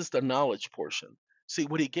 this is the knowledge portion. See,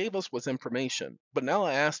 what he gave us was information, but now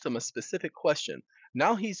I asked him a specific question.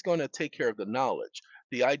 Now he's going to take care of the knowledge.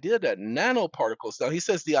 The idea that nanoparticles, now he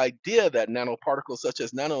says the idea that nanoparticles such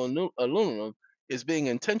as nanoaluminum is being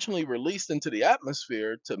intentionally released into the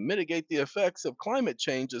atmosphere to mitigate the effects of climate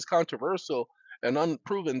change is controversial and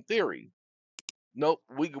unproven theory. Nope,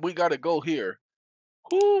 we got to go here.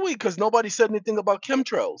 Ooh, because nobody said anything about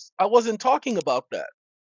chemtrails. I wasn't talking about that.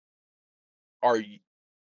 Are you,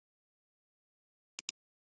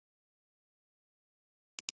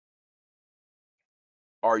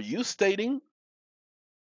 are you stating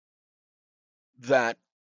that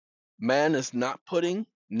man is not putting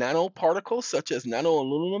nanoparticles such as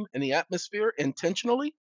nanoaluminum in the atmosphere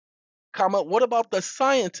intentionally? Comma, what about the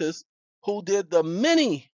scientists who did the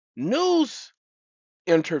many news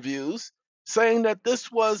interviews saying that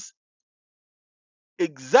this was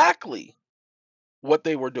exactly what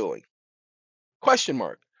they were doing? Question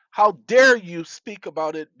mark. How dare you speak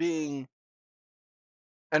about it being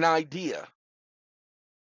an idea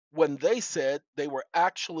when they said they were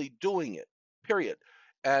actually doing it, period.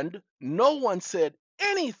 And no one said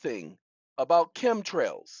anything about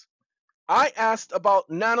chemtrails. I asked about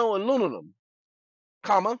nanoaluminum,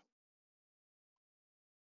 comma,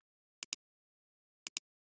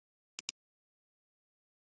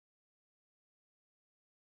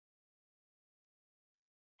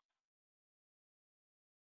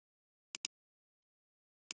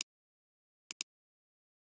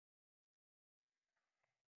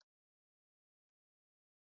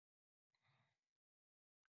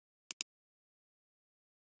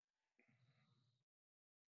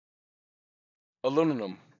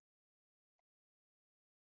 aluminum,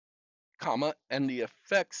 comma, and the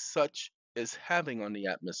effects such is having on the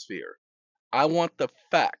atmosphere. I want the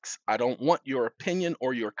facts. I don't want your opinion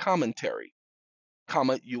or your commentary.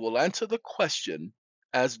 Comma, you will answer the question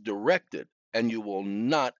as directed and you will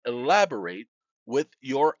not elaborate with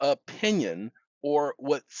your opinion or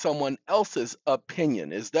with someone else's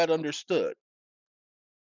opinion. Is that understood?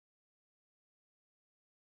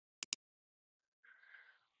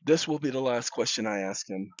 This will be the last question I ask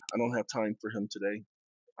him. I don't have time for him today.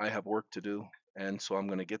 I have work to do, and so I'm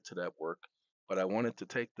going to get to that work. But I wanted to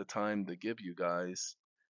take the time to give you guys,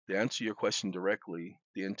 to answer your question directly,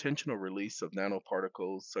 the intentional release of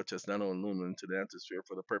nanoparticles such as nanoaluminum into the atmosphere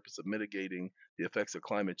for the purpose of mitigating the effects of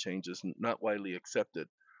climate change is not widely accepted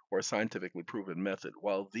or a scientifically proven method.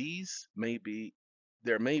 While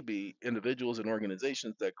there may be individuals and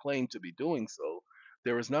organizations that claim to be doing so,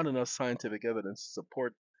 there is not enough scientific evidence to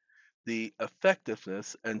support the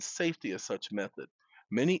effectiveness and safety of such method.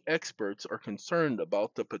 Many experts are concerned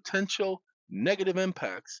about the potential negative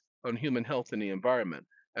impacts on human health and the environment.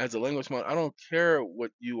 As a language model, I don't care what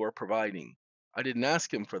you are providing. I didn't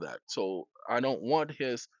ask him for that. So I don't want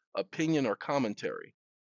his opinion or commentary.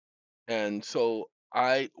 And so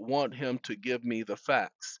I want him to give me the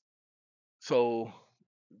facts. So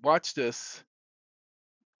watch this.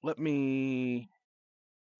 Let me,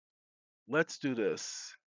 let's do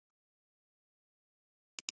this.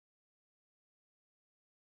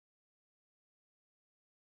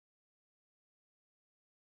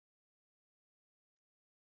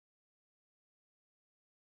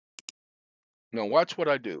 Now watch what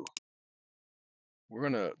I do. We're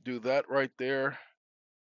going to do that right there.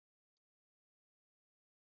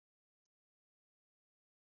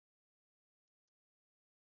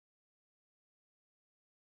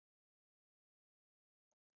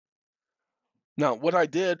 Now, what I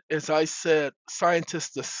did is I said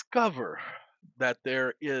scientists discover that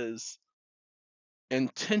there is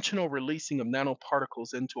intentional releasing of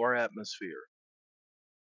nanoparticles into our atmosphere.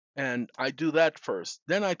 And I do that first.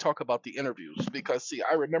 Then I talk about the interviews because, see,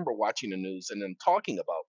 I remember watching the news and then talking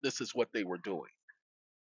about this is what they were doing.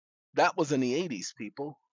 That was in the 80s,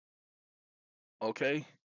 people. Okay.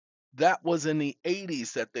 That was in the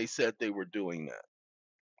 80s that they said they were doing that.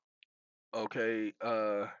 Okay.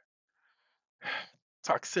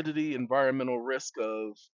 Toxicity, environmental risk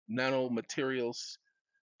of nanomaterials,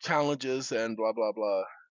 challenges, and blah, blah,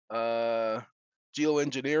 blah.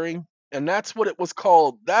 Geoengineering. And that's what it was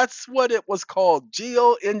called. That's what it was called.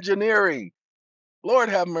 Geoengineering. Lord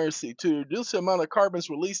have mercy. To reduce the amount of carbons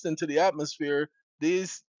released into the atmosphere,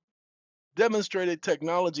 these demonstrated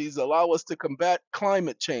technologies allow us to combat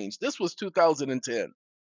climate change. This was 2010.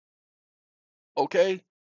 Okay?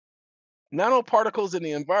 Nanoparticles in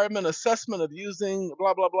the environment, assessment of using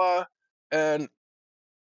blah, blah, blah. And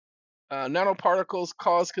nanoparticles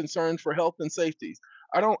cause concern for health and safety.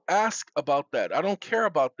 I don't ask about that. I don't care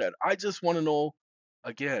about that. I just want to know,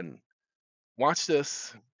 again, watch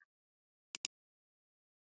this,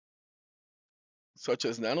 such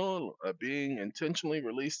as nano being intentionally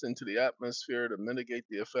released into the atmosphere to mitigate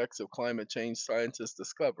the effects of climate change, scientists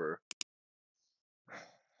discover.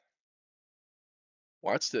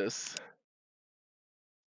 Watch this,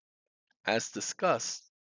 as discussed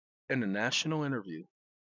in a national interview.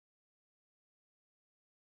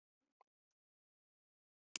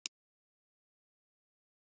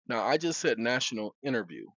 Now, I just said national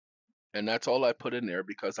interview, and that's all I put in there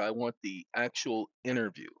because I want the actual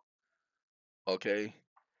interview. Okay.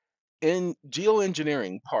 In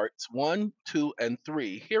geoengineering parts 1, 2, and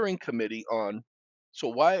 3, hearing committee on. So,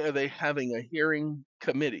 why are they having a hearing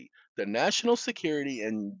committee? The national security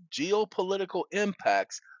and geopolitical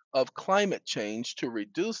impacts of climate change to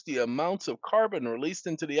reduce the amounts of carbon released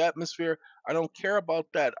into the atmosphere. I don't care about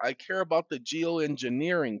that. I care about the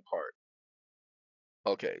geoengineering part.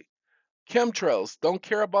 Okay. Chemtrails, don't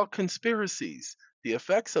care about conspiracies. The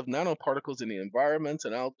effects of nanoparticles in the environment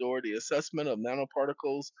and outdoor, the assessment of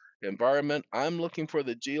nanoparticles, environment. I'm looking for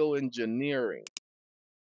the geoengineering.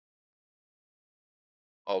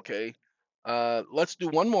 Okay. Let's do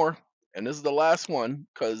one more. And this is the last one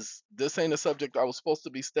because this ain't a subject I was supposed to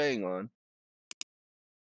be staying on.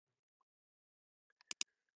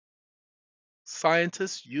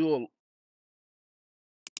 Scientists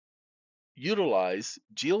utilize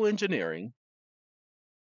geoengineering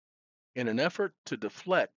in an effort to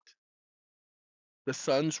deflect the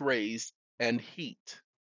sun's rays and heat,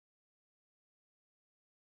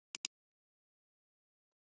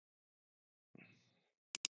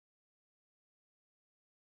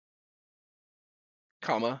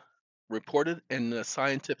 comma, reported in the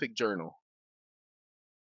scientific journal.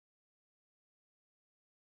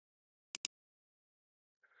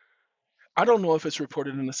 I don't know if it's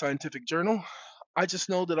reported in a scientific journal. I just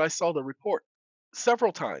know that I saw the report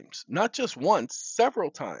several times, not just once, several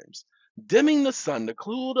times. Dimming the sun to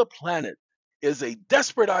cool the planet is a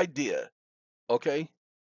desperate idea. Okay?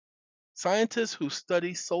 Scientists who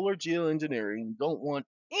study solar geoengineering don't want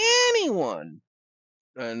anyone.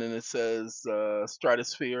 And then it says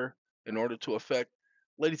stratosphere in order to affect.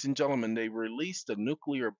 Ladies and gentlemen, they released a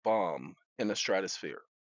nuclear bomb in the stratosphere.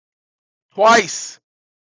 Twice,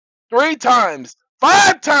 3 times,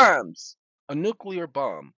 5 times. A nuclear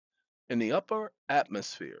bomb in the upper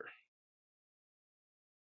atmosphere.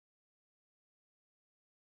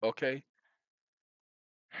 Okay?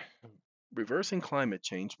 Reversing climate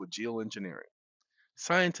change with geoengineering.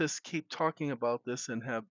 Scientists keep talking about this and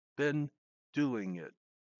have been doing it.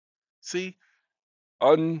 See,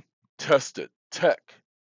 untested tech,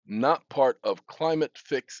 not part of climate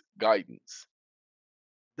fix guidance.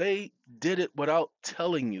 They did it without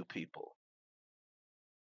telling you people.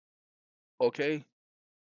 Okay?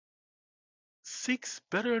 Seeks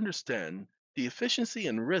better understand the efficiency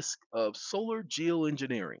and risk of solar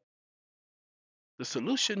geoengineering, the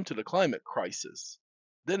solution to the climate crisis.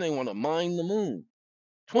 Then they want to mine the moon.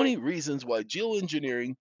 20 reasons why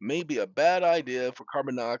geoengineering may be a bad idea for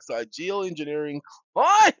carbon dioxide. Geoengineering,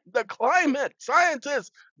 why? The climate, scientists,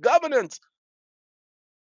 governance.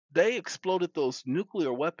 They exploded those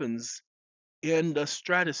nuclear weapons in the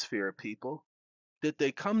stratosphere, people. Did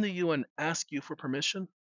they come to you and ask you for permission?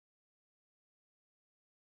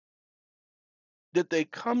 Did they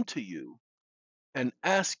come to you and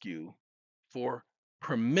ask you for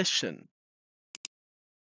permission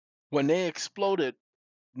when they exploded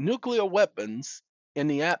nuclear weapons in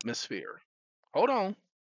the atmosphere? Hold on.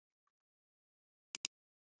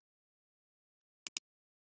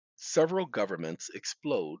 Several governments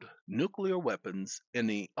explode nuclear weapons in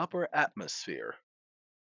the upper atmosphere,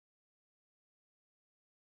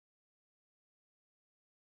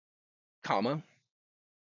 comma,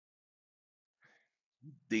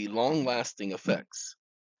 the long-lasting effects.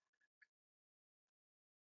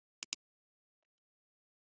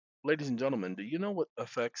 Ladies and gentlemen, do you know what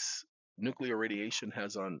effects nuclear radiation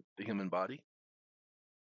has on the human body?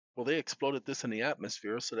 Well, they exploded this in the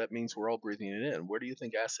atmosphere, so that means we're all breathing it in. Where do you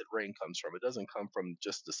think acid rain comes from? It doesn't come from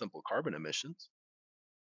just the simple carbon emissions.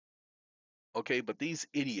 Okay, but these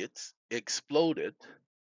idiots exploded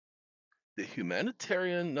the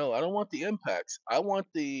humanitarian. No, I don't want the impacts. I want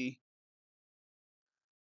the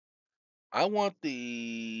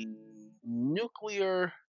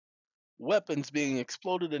nuclear weapons being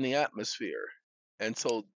exploded in the atmosphere. And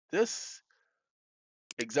so this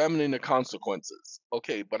examining the consequences.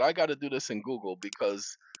 Okay, but I got to do this in Google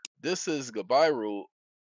because this is Gabiru.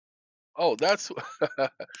 Oh, that's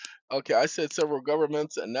okay. I said several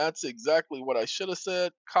governments, and that's exactly what I should have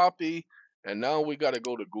said. Copy, and now we got to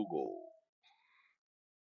go to Google.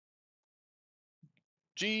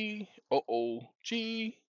 G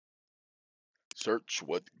search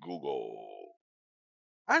with Google.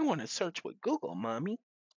 I want to search with Google, mommy.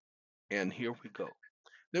 And here we go.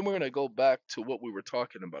 Then we're going to go back to what we were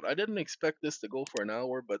talking about. I didn't expect this to go for an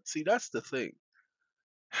hour, but see, that's the thing.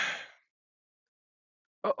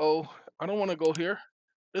 Uh-oh, I don't want to go here.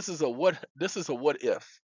 This is a what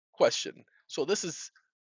if question. So this is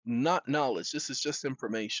not knowledge. This is just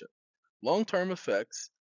information. Long-term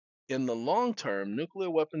effects. In the long term, nuclear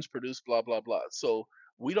weapons produce blah blah blah. So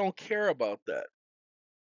we don't care about that.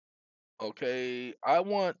 Okay,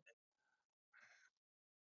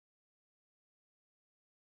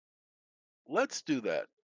 let's do that.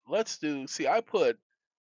 See, I put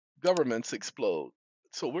governments explode.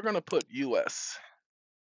 So we're going to put US.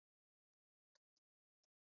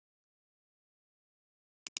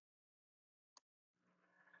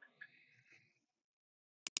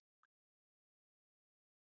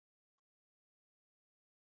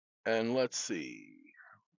 And let's see.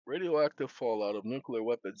 Radioactive fallout of nuclear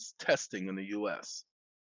weapons testing in the US.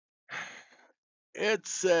 It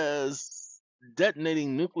says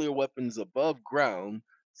detonating nuclear weapons above ground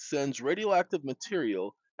sends radioactive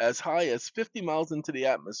material as high as 50 miles into the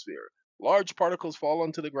atmosphere. Large particles fall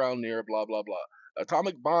onto the ground near blah blah blah.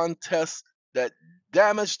 Atomic bomb tests that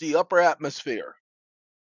damage the upper atmosphere.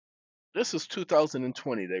 This is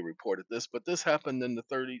 2020 they reported this, but this happened in the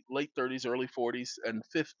late 30s, early 40s, and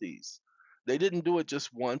 50s. They didn't do it just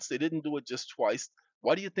once, they didn't do it just twice.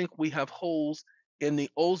 Why do you think we have holes in the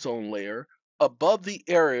ozone layer above the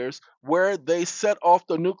areas where they set off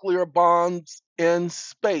the nuclear bombs in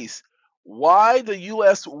space? Why the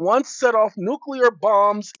US once set off nuclear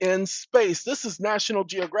bombs in space? This is National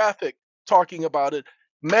Geographic talking about it.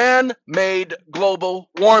 Man-made global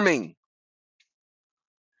warming.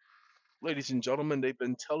 Ladies and gentlemen, they've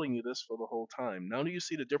been telling you this for the whole time. Now, do you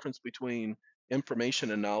see the difference between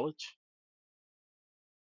information and knowledge?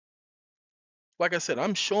 Like I said,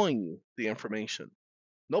 I'm showing you the information.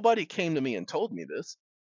 Nobody came to me and told me this.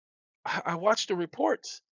 I watched the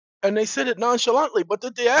reports and they said it nonchalantly, but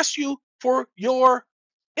did they ask you for your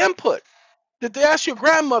input? Did they ask your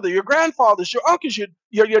grandmother, your grandfathers, your uncles,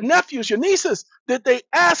 your nephews, your nieces? Did they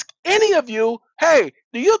ask any of you, hey,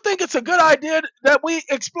 do you think it's a good idea that we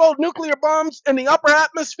explode nuclear bombs in the upper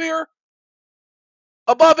atmosphere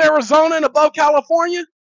above Arizona and above California,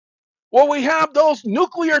 where we have those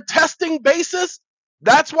nuclear testing bases?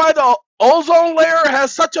 That's why the ozone layer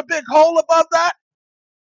has such a big hole above that.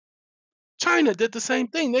 China did the same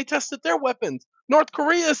thing. They tested their weapons. North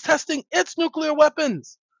Korea is testing its nuclear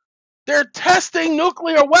weapons. They're testing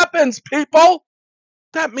nuclear weapons, people.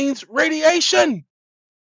 That means radiation.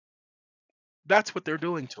 That's what they're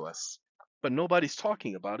doing to us. But nobody's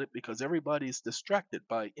talking about it because everybody's distracted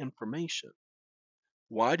by information.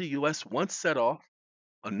 Why the US once set off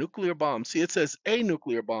a nuclear bomb. See, it says a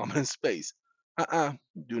nuclear bomb in space.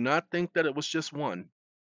 Do not think that it was just one.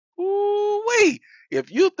 Ooh-wee.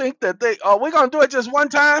 If you think that we're going to do it just one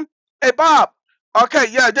time. Hey, Bob. Okay,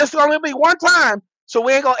 yeah, this will only be one time. So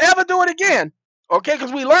we ain't going to ever do it again. Okay,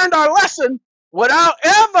 because we learned our lesson without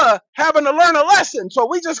ever having to learn a lesson. So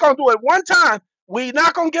we just going to do it one time. We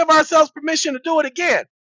not going to give ourselves permission to do it again.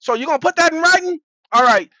 So you're going to put that in writing? All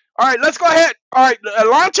right. All right, let's go ahead. All right,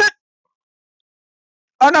 launch it.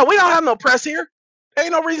 Oh, no, we don't have no press here. There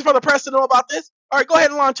ain't no reason for the press to know about this. All right, go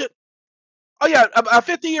ahead and launch it. Oh, yeah,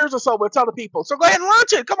 50 years or so, we'll tell the people. So go ahead and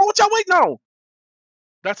launch it. Come on, what y'all waiting on?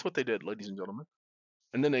 That's what they did, ladies and gentlemen.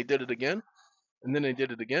 And then they did it again. And then they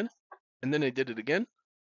did it again. And then they did it again.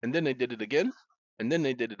 And then they did it again. And then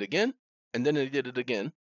they did it again. And then they did it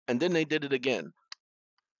again. And then they did it again.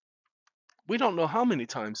 We don't know how many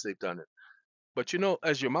times they've done it. But you know,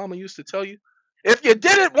 as your mama used to tell you, if you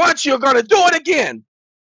did it once, you're going to do it again.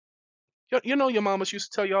 You know your mamas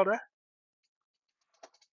used to tell you all that?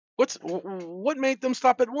 What made them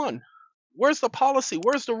stop at one? Where's the policy?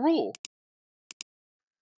 Where's the rule?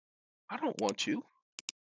 I don't want you.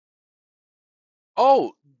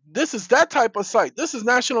 Oh, this is that type of site. This is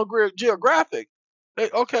National Geographic. Hey,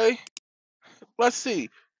 okay, let's see.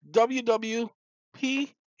 WWPNG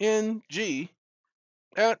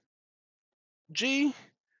at gmail.com.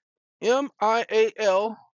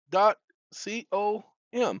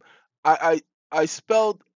 I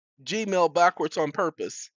spelled Gmail backwards on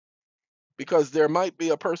purpose because there might be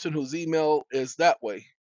a person whose email is that way.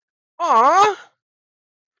 Ah,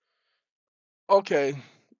 okay,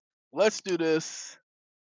 let's do this.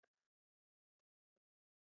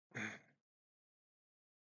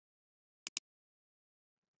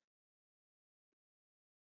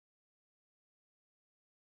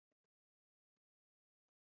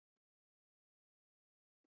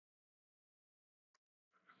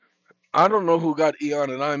 I don't know who got Eon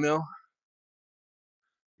and email.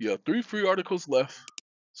 You have 3 free articles left.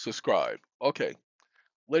 Subscribe. Okay,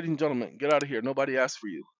 ladies and gentlemen, get out of here. Nobody asked for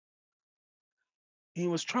you. He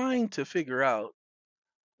was trying to figure out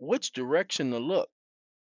which direction to look.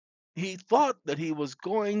 He thought that he was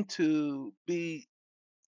going to be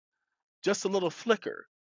just a little flicker.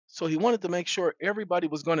 So he wanted to make sure everybody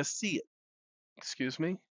was going to see it. Excuse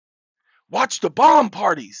me? Watch the bomb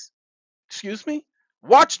parties. Excuse me?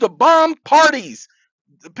 Watch the bomb parties.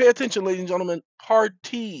 Pay attention, ladies and gentlemen.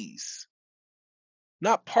 Parties.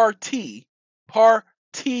 Not party.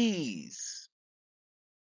 Parties.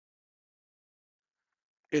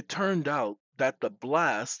 It turned out that the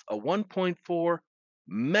blast, a 1.4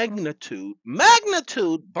 magnitude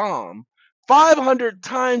bomb, 500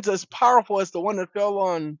 times as powerful as the one that fell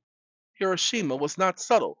on Hiroshima, was not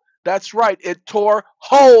subtle. That's right, it tore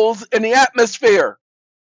holes in the atmosphere.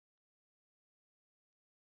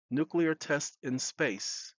 Nuclear test in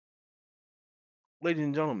space. Ladies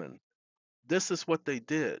and gentlemen, this is what they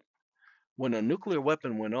did. When a nuclear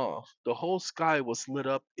weapon went off, the whole sky was lit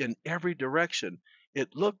up in every direction.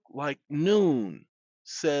 It looked like noon.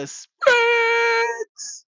 Suspense!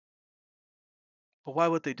 But why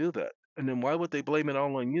would they do that? And then why would they blame it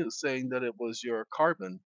all on you, saying that it was your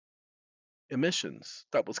carbon emissions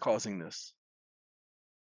that was causing this?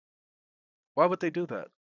 Why would they do that?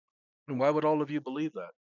 And why would all of you believe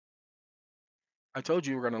that? I told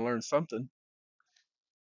you were going to learn something.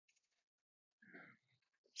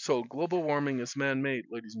 So global warming is man-made,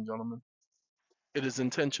 ladies and gentlemen. It is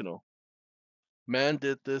intentional. Man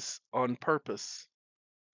did this on purpose.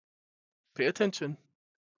 Pay attention.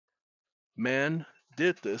 Man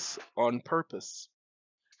did this on purpose.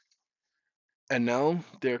 And now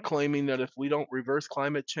they're claiming that if we don't reverse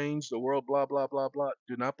climate change, the world, blah, blah, blah, blah.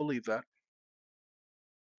 Do not believe that.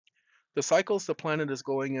 The cycles the planet is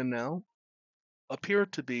going in now appear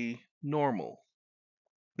to be normal.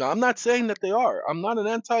 Now, I'm not saying that they are. I'm not an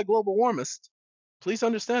anti-global warmist. Please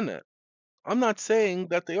understand that. I'm not saying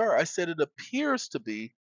that they are. I said it appears to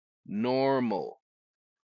be normal.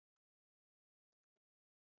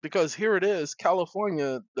 Because here it is,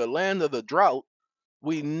 California, the land of the drought.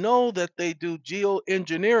 We know that they do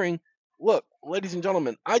geoengineering. Look, ladies and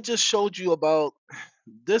gentlemen, I just showed you about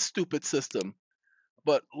this stupid system.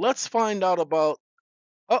 But let's find out about,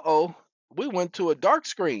 uh-oh, we went to a dark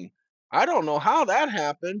screen. I don't know how that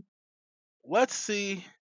happened. Let's see.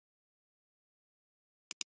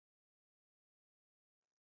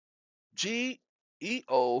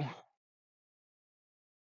 GEO.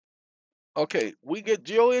 Okay, we get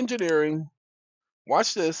geoengineering.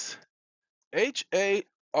 Watch this.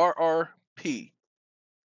 HARRP.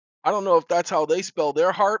 I don't know if that's how they spell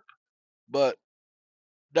their harp, but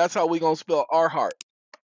that's how we gonna spell our harp.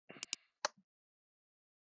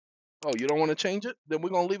 Oh, you don't want to change it? Then we're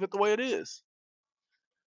gonna leave it the way it is.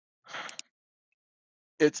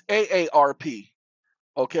 It's AARP.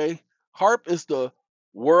 Okay? HARP is the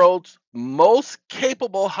world's most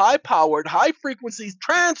capable, high-powered, high-frequency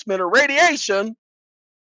transmitter radiation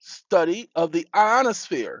study of the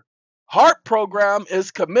ionosphere. HARP program is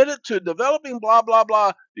committed to developing blah, blah,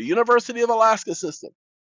 blah, the University of Alaska system.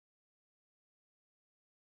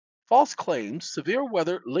 False claims, severe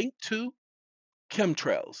weather linked to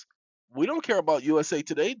chemtrails. We don't care about USA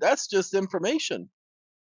Today. That's just information,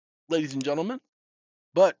 ladies and gentlemen.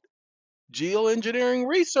 But geoengineering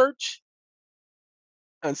research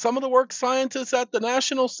and some of the work scientists at the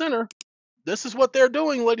National Center, this is what they're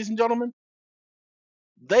doing, ladies and gentlemen.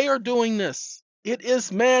 They are doing this. It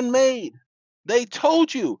is man-made. They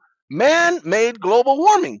told you, man-made global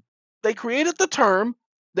warming. They created the term.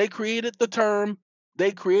 They created the term.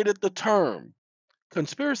 They created the term.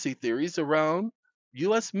 Conspiracy theories around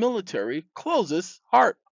U.S. military closes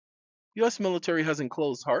HARP. U.S. military hasn't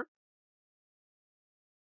closed HARP.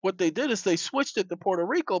 What they did is they switched it to Puerto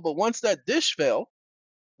Rico, but once that dish fell,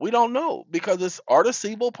 We don't know because it's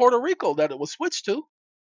Artesibo, Puerto Rico that it was switched to.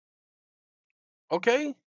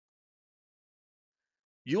 Okay?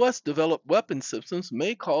 U.S. developed weapon systems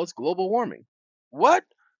may cause global warming. What?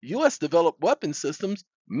 U.S. developed weapon systems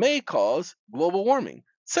may cause global warming.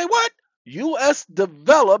 Say what? U.S.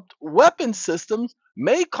 developed weapon systems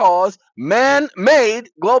may cause man made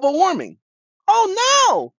global warming. Oh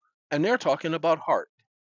no! And they're talking about HARP.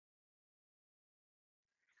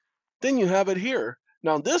 Then you have it here.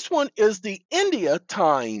 Now, this one is the India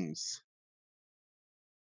Times.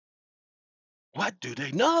 What do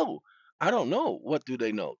they know? I don't know. What do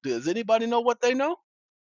they know? Does anybody know what they know?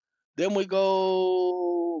 Then we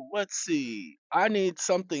go, let's see. I need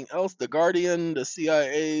something else. The Guardian, the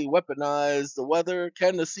CIA weaponize the weather.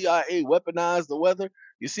 Can the CIA weaponize the weather?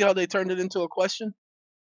 You see how they turned it into a question?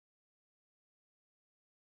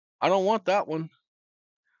 I don't want that one.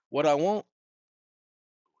 What I want,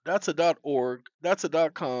 that's a .org, that's a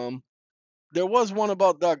 .com. There was one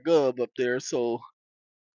about .gov up there, so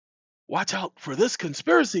watch out for this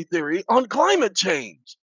conspiracy theory on climate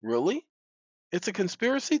change. Really? It's a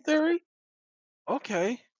conspiracy theory?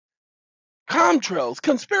 Okay. Contrails,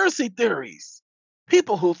 conspiracy theories.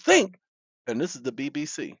 People who think, and this is the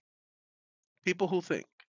BBC, people who think.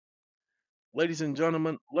 Ladies and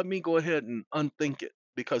gentlemen, let me go ahead and unthink it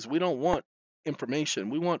because we don't want information,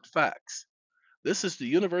 we want facts. This is the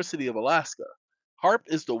University of Alaska. HARP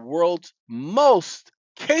is the world's most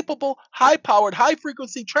capable, high powered, high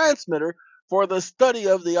frequency transmitter for the study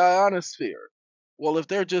of the ionosphere. Well, if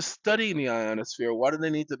they're just studying the ionosphere, why do they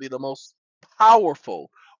need to be the most powerful?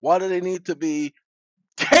 Why do they need to be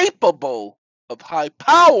capable of high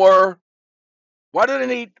power? Why do they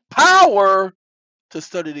need power to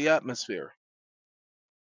study the atmosphere?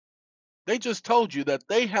 They just told you that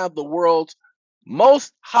they have the world's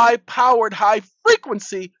most high powered, high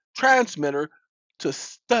frequency transmitter to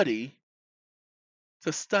study.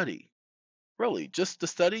 To study. Really, just to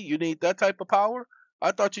study? You need that type of power?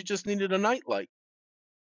 I thought you just needed a nightlight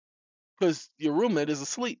because your roommate is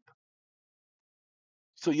asleep.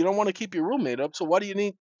 So you don't want to keep your roommate up. So why do you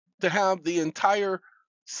need to have the entire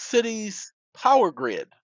city's power grid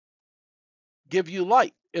give you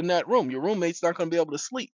light in that room? Your roommate's not going to be able to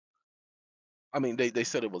sleep. I mean, they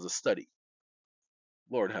said it was a study.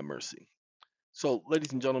 Lord have mercy. So,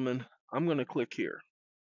 ladies and gentlemen, I'm going to click here.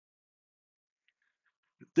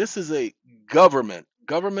 This is a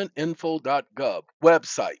governmentinfo.gov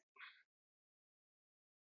website.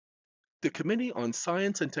 The Committee on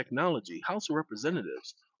Science and Technology, House of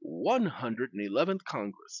Representatives, 111th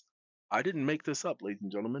Congress. I didn't make this up, ladies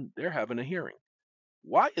and gentlemen. They're having a hearing.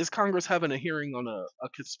 Why is Congress having a hearing on a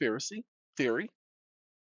conspiracy theory?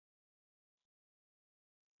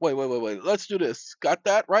 Wait. Let's do this. Got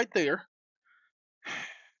that right there.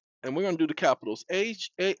 And we're going to do the capitals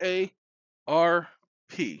HAARP.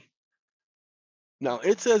 Now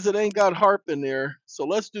it says it ain't got HARP in there, so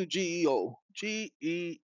let's do GEO.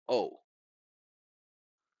 GEO.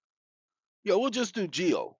 Yeah, we'll just do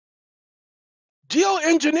GEO.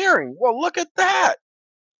 Geoengineering. Well, look at that.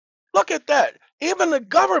 Look at that. Even the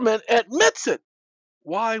government admits it.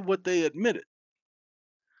 Why would they admit it?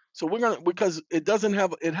 So we're gonna, because it doesn't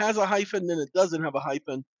have, it has a hyphen, then it doesn't have a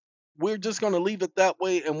hyphen. We're just gonna leave it that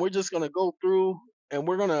way, and we're just gonna go through and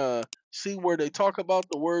we're gonna see where they talk about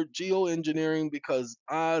the word geoengineering because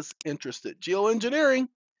I was interested. Geoengineering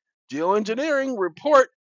report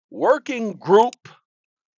working group.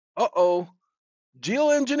 Uh-oh.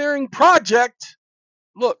 Geoengineering project.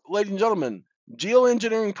 Look, ladies and gentlemen,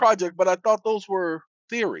 geoengineering project, but I thought those were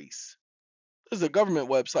theories. This is a government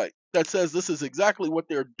website that says this is exactly what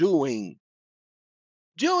they're doing.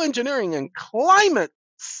 Geoengineering and climate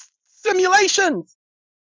simulations.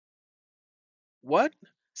 What?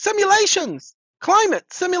 Simulations.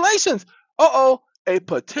 Climate simulations. Uh-oh. A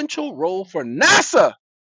potential role for NASA.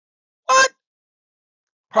 What?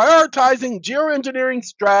 Prioritizing geoengineering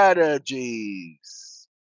strategies.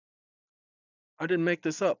 I didn't make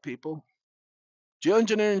this up, people.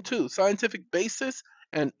 Geoengineering 2, Scientific Basis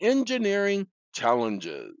and Engineering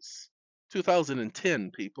Challenges.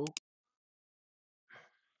 2010, people.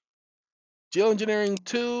 Geoengineering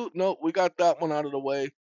 2, no, we got that one out of the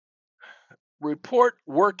way. Report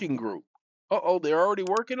Working Group. Uh-oh, they're already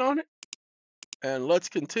working on it? And let's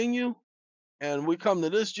continue. And we come to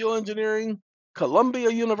this geoengineering,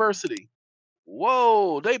 Columbia University.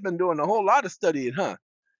 Whoa, they've been doing a whole lot of studying, huh?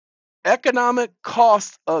 Economic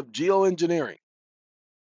cost of geoengineering.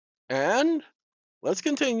 And let's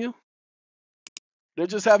continue. They're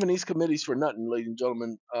just having these committees for nothing, ladies and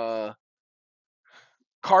gentlemen.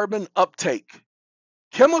 Carbon uptake.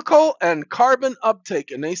 Chemical and carbon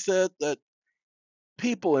uptake. And they said that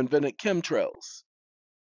people invented chemtrails.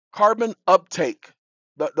 Carbon uptake.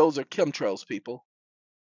 Those are chemtrails, people.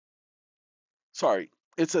 Sorry.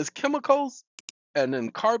 It says chemicals and then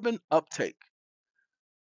carbon uptake.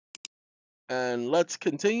 And let's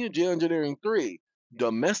continue. Geoengineering 3,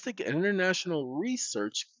 domestic and international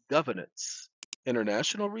research governance.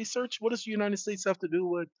 International research? What does the United States have to do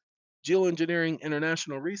with geoengineering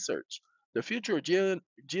international research? The future of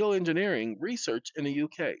geoengineering research in the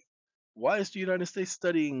UK. Why is the United States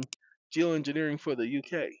studying geoengineering for the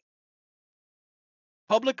UK?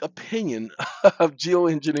 Public opinion of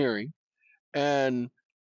geoengineering, and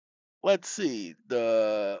let's see,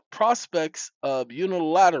 the prospects of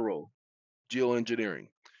unilateral geoengineering.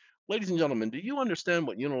 Ladies and gentlemen, do you understand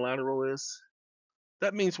what unilateral is?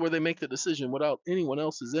 That means where they make the decision without anyone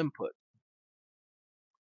else's input.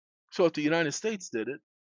 So if the United States did it,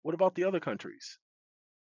 what about the other countries?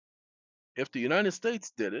 If the United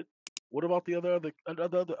States did it, what about the other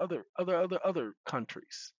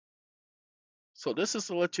countries? So this is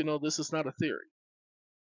to let you know this is not a theory.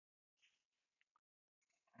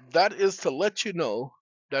 That is to let you know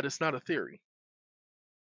that it's not a theory.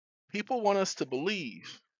 People want us to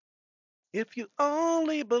believe, if you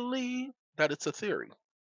only believe, that it's a theory.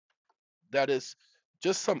 That is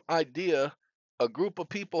just some idea a group of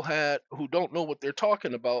people had who don't know what they're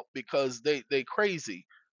talking about because they crazy.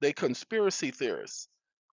 They conspiracy theorists.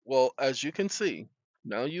 Well, as you can see,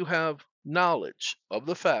 now you have knowledge of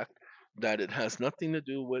the fact that it has nothing to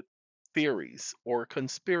do with theories or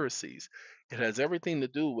conspiracies. It has everything to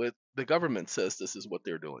do with the government says this is what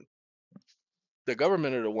they're doing. The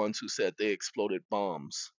government are the ones who said they exploded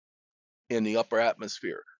bombs in the upper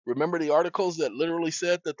atmosphere. Remember the articles that literally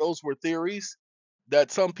said that those were theories?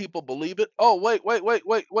 That some people believe it? Oh, wait,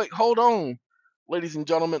 hold on. Ladies and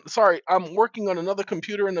gentlemen, sorry, I'm working on another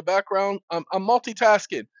computer in the background. I'm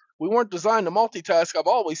multitasking. We weren't designed to multitask. I've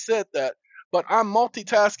always said that. But I'm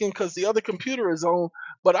multitasking because the other computer is on,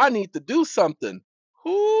 but I need to do something.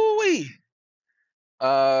 Hoo-wee.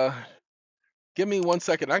 Uh, give me 1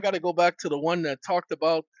 second. I got to go back to the one that talked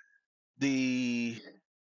about the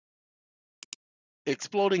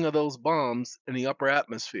exploding of those bombs in the upper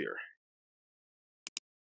atmosphere.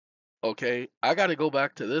 Okay, I got to go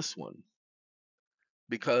back to this one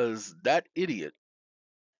because that idiot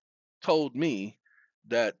told me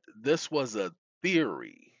that this was a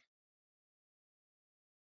theory.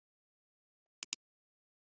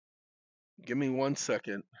 Give me 1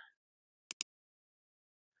 second.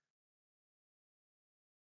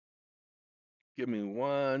 Give me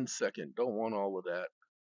 1 second. Don't want all of that.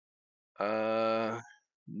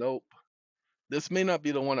 Nope. This may not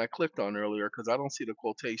be the one I clicked on earlier because I don't see the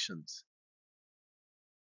quotations.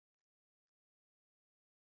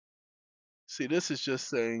 See, this is just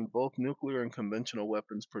saying both nuclear and conventional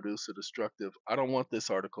weapons produce a destructive. I don't want this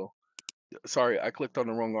article. Sorry, I clicked on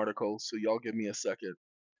the wrong article, so y'all give me a second.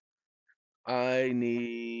 I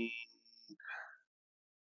need.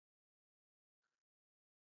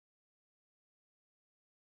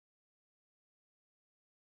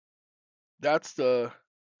 That's the.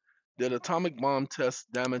 Did atomic bomb tests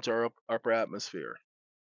damage our upper atmosphere?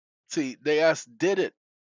 See, they asked, did it?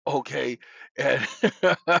 Okay. And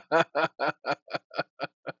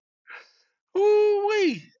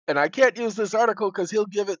ooh-wee. And I can't use this article because he'll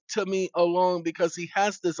give it to me along because he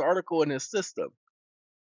has this article in his system.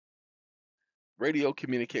 Radio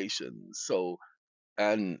communications. So,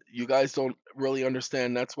 and you guys don't really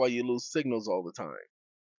understand. That's why you lose signals all the time.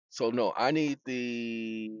 So, no, I need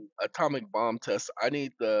the atomic bomb test. I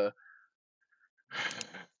need the,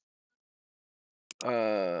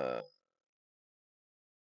 uh,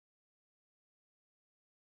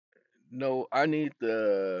 no, I need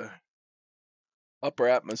the upper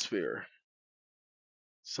atmosphere.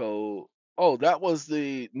 So, oh, that was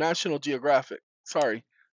the National Geographic. Sorry,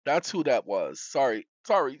 that's who that was. Sorry.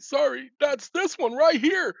 That's this one right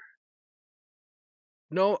here.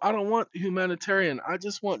 No, I don't want humanitarian. I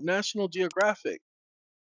just want National Geographic.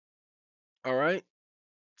 All right.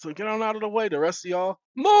 So get on out of the way. The rest of y'all,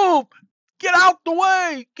 move. Get out the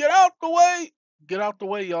way. Get out the way. Get out the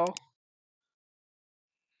way, y'all.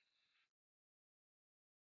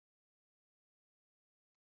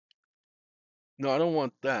 No, I don't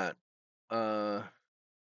want that. Uh,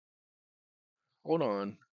 hold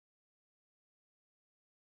on.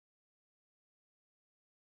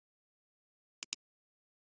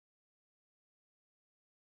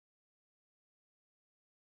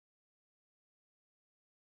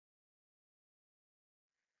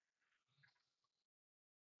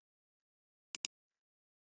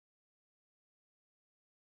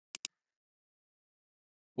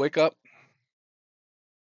 Wake up.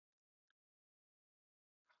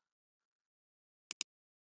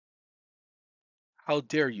 How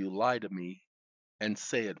dare you lie to me and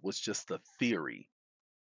say it was just a theory,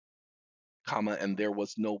 comma, and there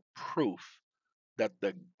was no proof that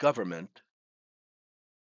the government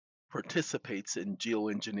participates in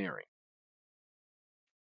geoengineering,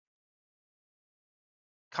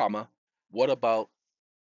 comma, what about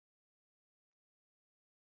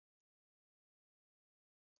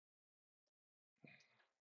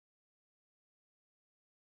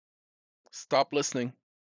stop listening.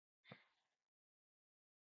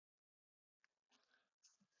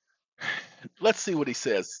 Let's see what he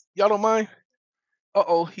says. Y'all don't mind?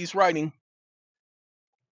 Uh-oh, he's writing.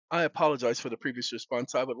 I apologize for the previous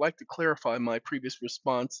response. I would like to clarify my previous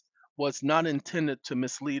response was not intended to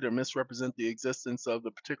mislead or misrepresent the existence of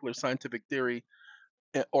the particular scientific theory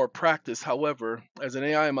or practice. However, as an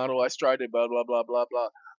AI model, I strive to blah, blah, blah, blah, blah.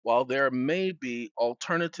 While there may be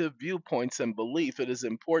alternative viewpoints and belief, it is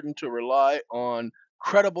important to rely on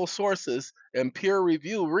credible sources and peer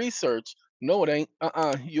review research. No, it ain't.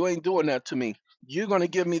 You ain't doing that to me. You're going to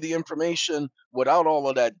give me the information without all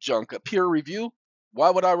of that junk. A peer review? Why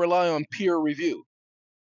would I rely on peer review?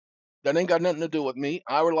 That ain't got nothing to do with me.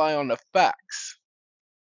 I rely on the facts,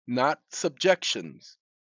 not subjections,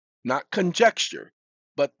 not conjecture,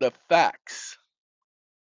 but the facts.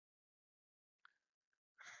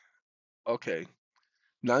 Okay,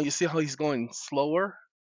 now you see how he's going slower?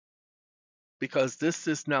 Because this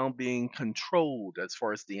is now being controlled as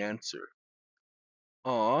far as the answer.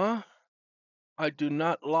 I do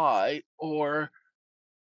not lie,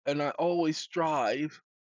 and I always strive,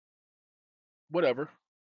 whatever.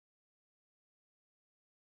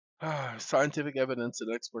 Scientific evidence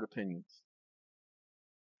and expert opinions.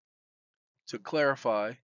 To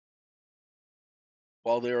clarify,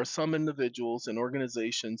 while there are some individuals and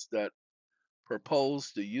organizations that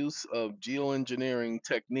propose the use of geoengineering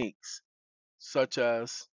techniques, such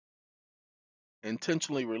as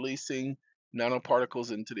intentionally releasing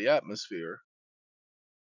nanoparticles into the atmosphere,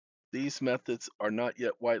 these methods are not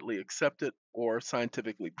yet widely accepted or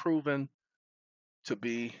scientifically proven to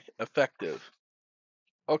be effective.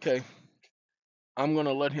 Okay, I'm going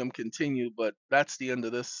to let him continue, but that's the end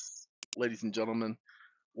of this, ladies and gentlemen.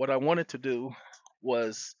 What I wanted to do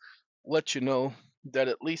was let you know that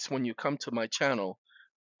at least when you come to my channel,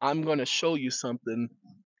 I'm going to show you something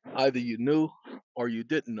either you knew or you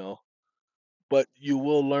didn't know, but you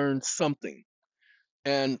will learn something.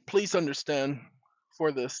 And please understand,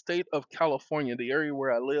 for the state of California, the area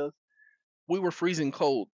where I live, we were freezing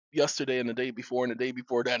cold yesterday and the day before and the day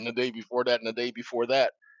before that and the day before that and the day before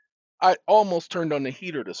that. I almost turned on the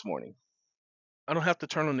heater this morning. I don't have to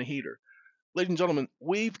turn on the heater. Ladies and gentlemen,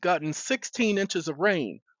 we've gotten 16 inches of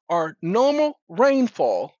rain. Our normal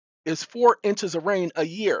rainfall is 4 inches of rain a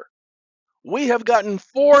year. We have gotten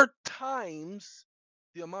 4 times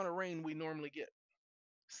the amount of rain we normally get.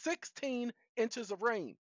 16 inches of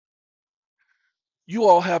rain. You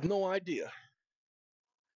all have no idea.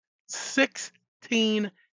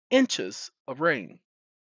 16 inches of rain.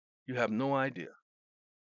 You have no idea.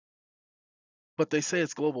 But they say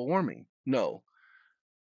it's global warming. No.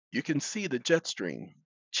 You can see the jet stream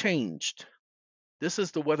changed. This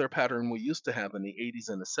is the weather pattern we used to have in the 80s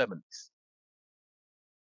and the 70s.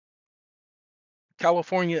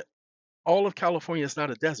 California, all of California is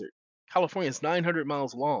not a desert. California is 900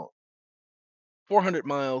 miles long, 400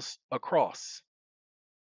 miles across.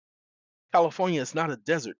 California is not a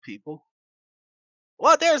desert, people.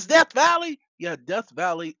 Well, there's Death Valley. Yeah, Death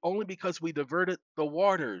Valley only because we diverted the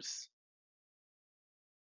waters.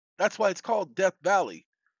 That's why it's called Death Valley,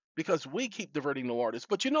 because we keep diverting the waters.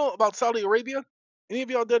 But you know about Saudi Arabia? Any of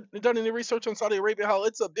y'all done any research on Saudi Arabia, how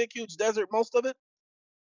it's a big, huge desert, most of it?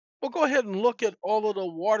 Well, go ahead and look at all of the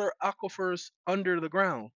water aquifers under the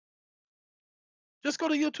ground. Just go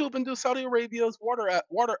to YouTube and do Saudi Arabia's water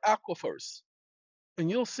aquifers. And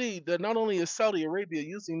you'll see that not only is Saudi Arabia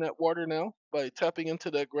using that water now by tapping into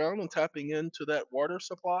that ground and tapping into that water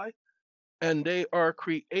supply, and they are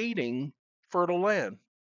creating fertile land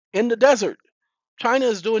in the desert. China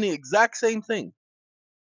is doing the exact same thing.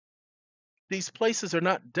 These places are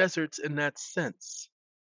not deserts in that sense.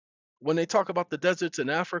 When they talk about the deserts in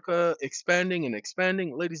Africa expanding and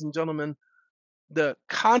expanding, ladies and gentlemen, the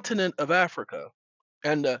continent of Africa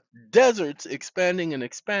and the deserts expanding and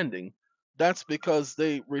expanding, that's because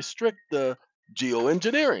they restrict the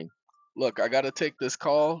geoengineering. Look, I got to take this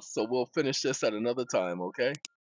call, so we'll finish this at another time, okay?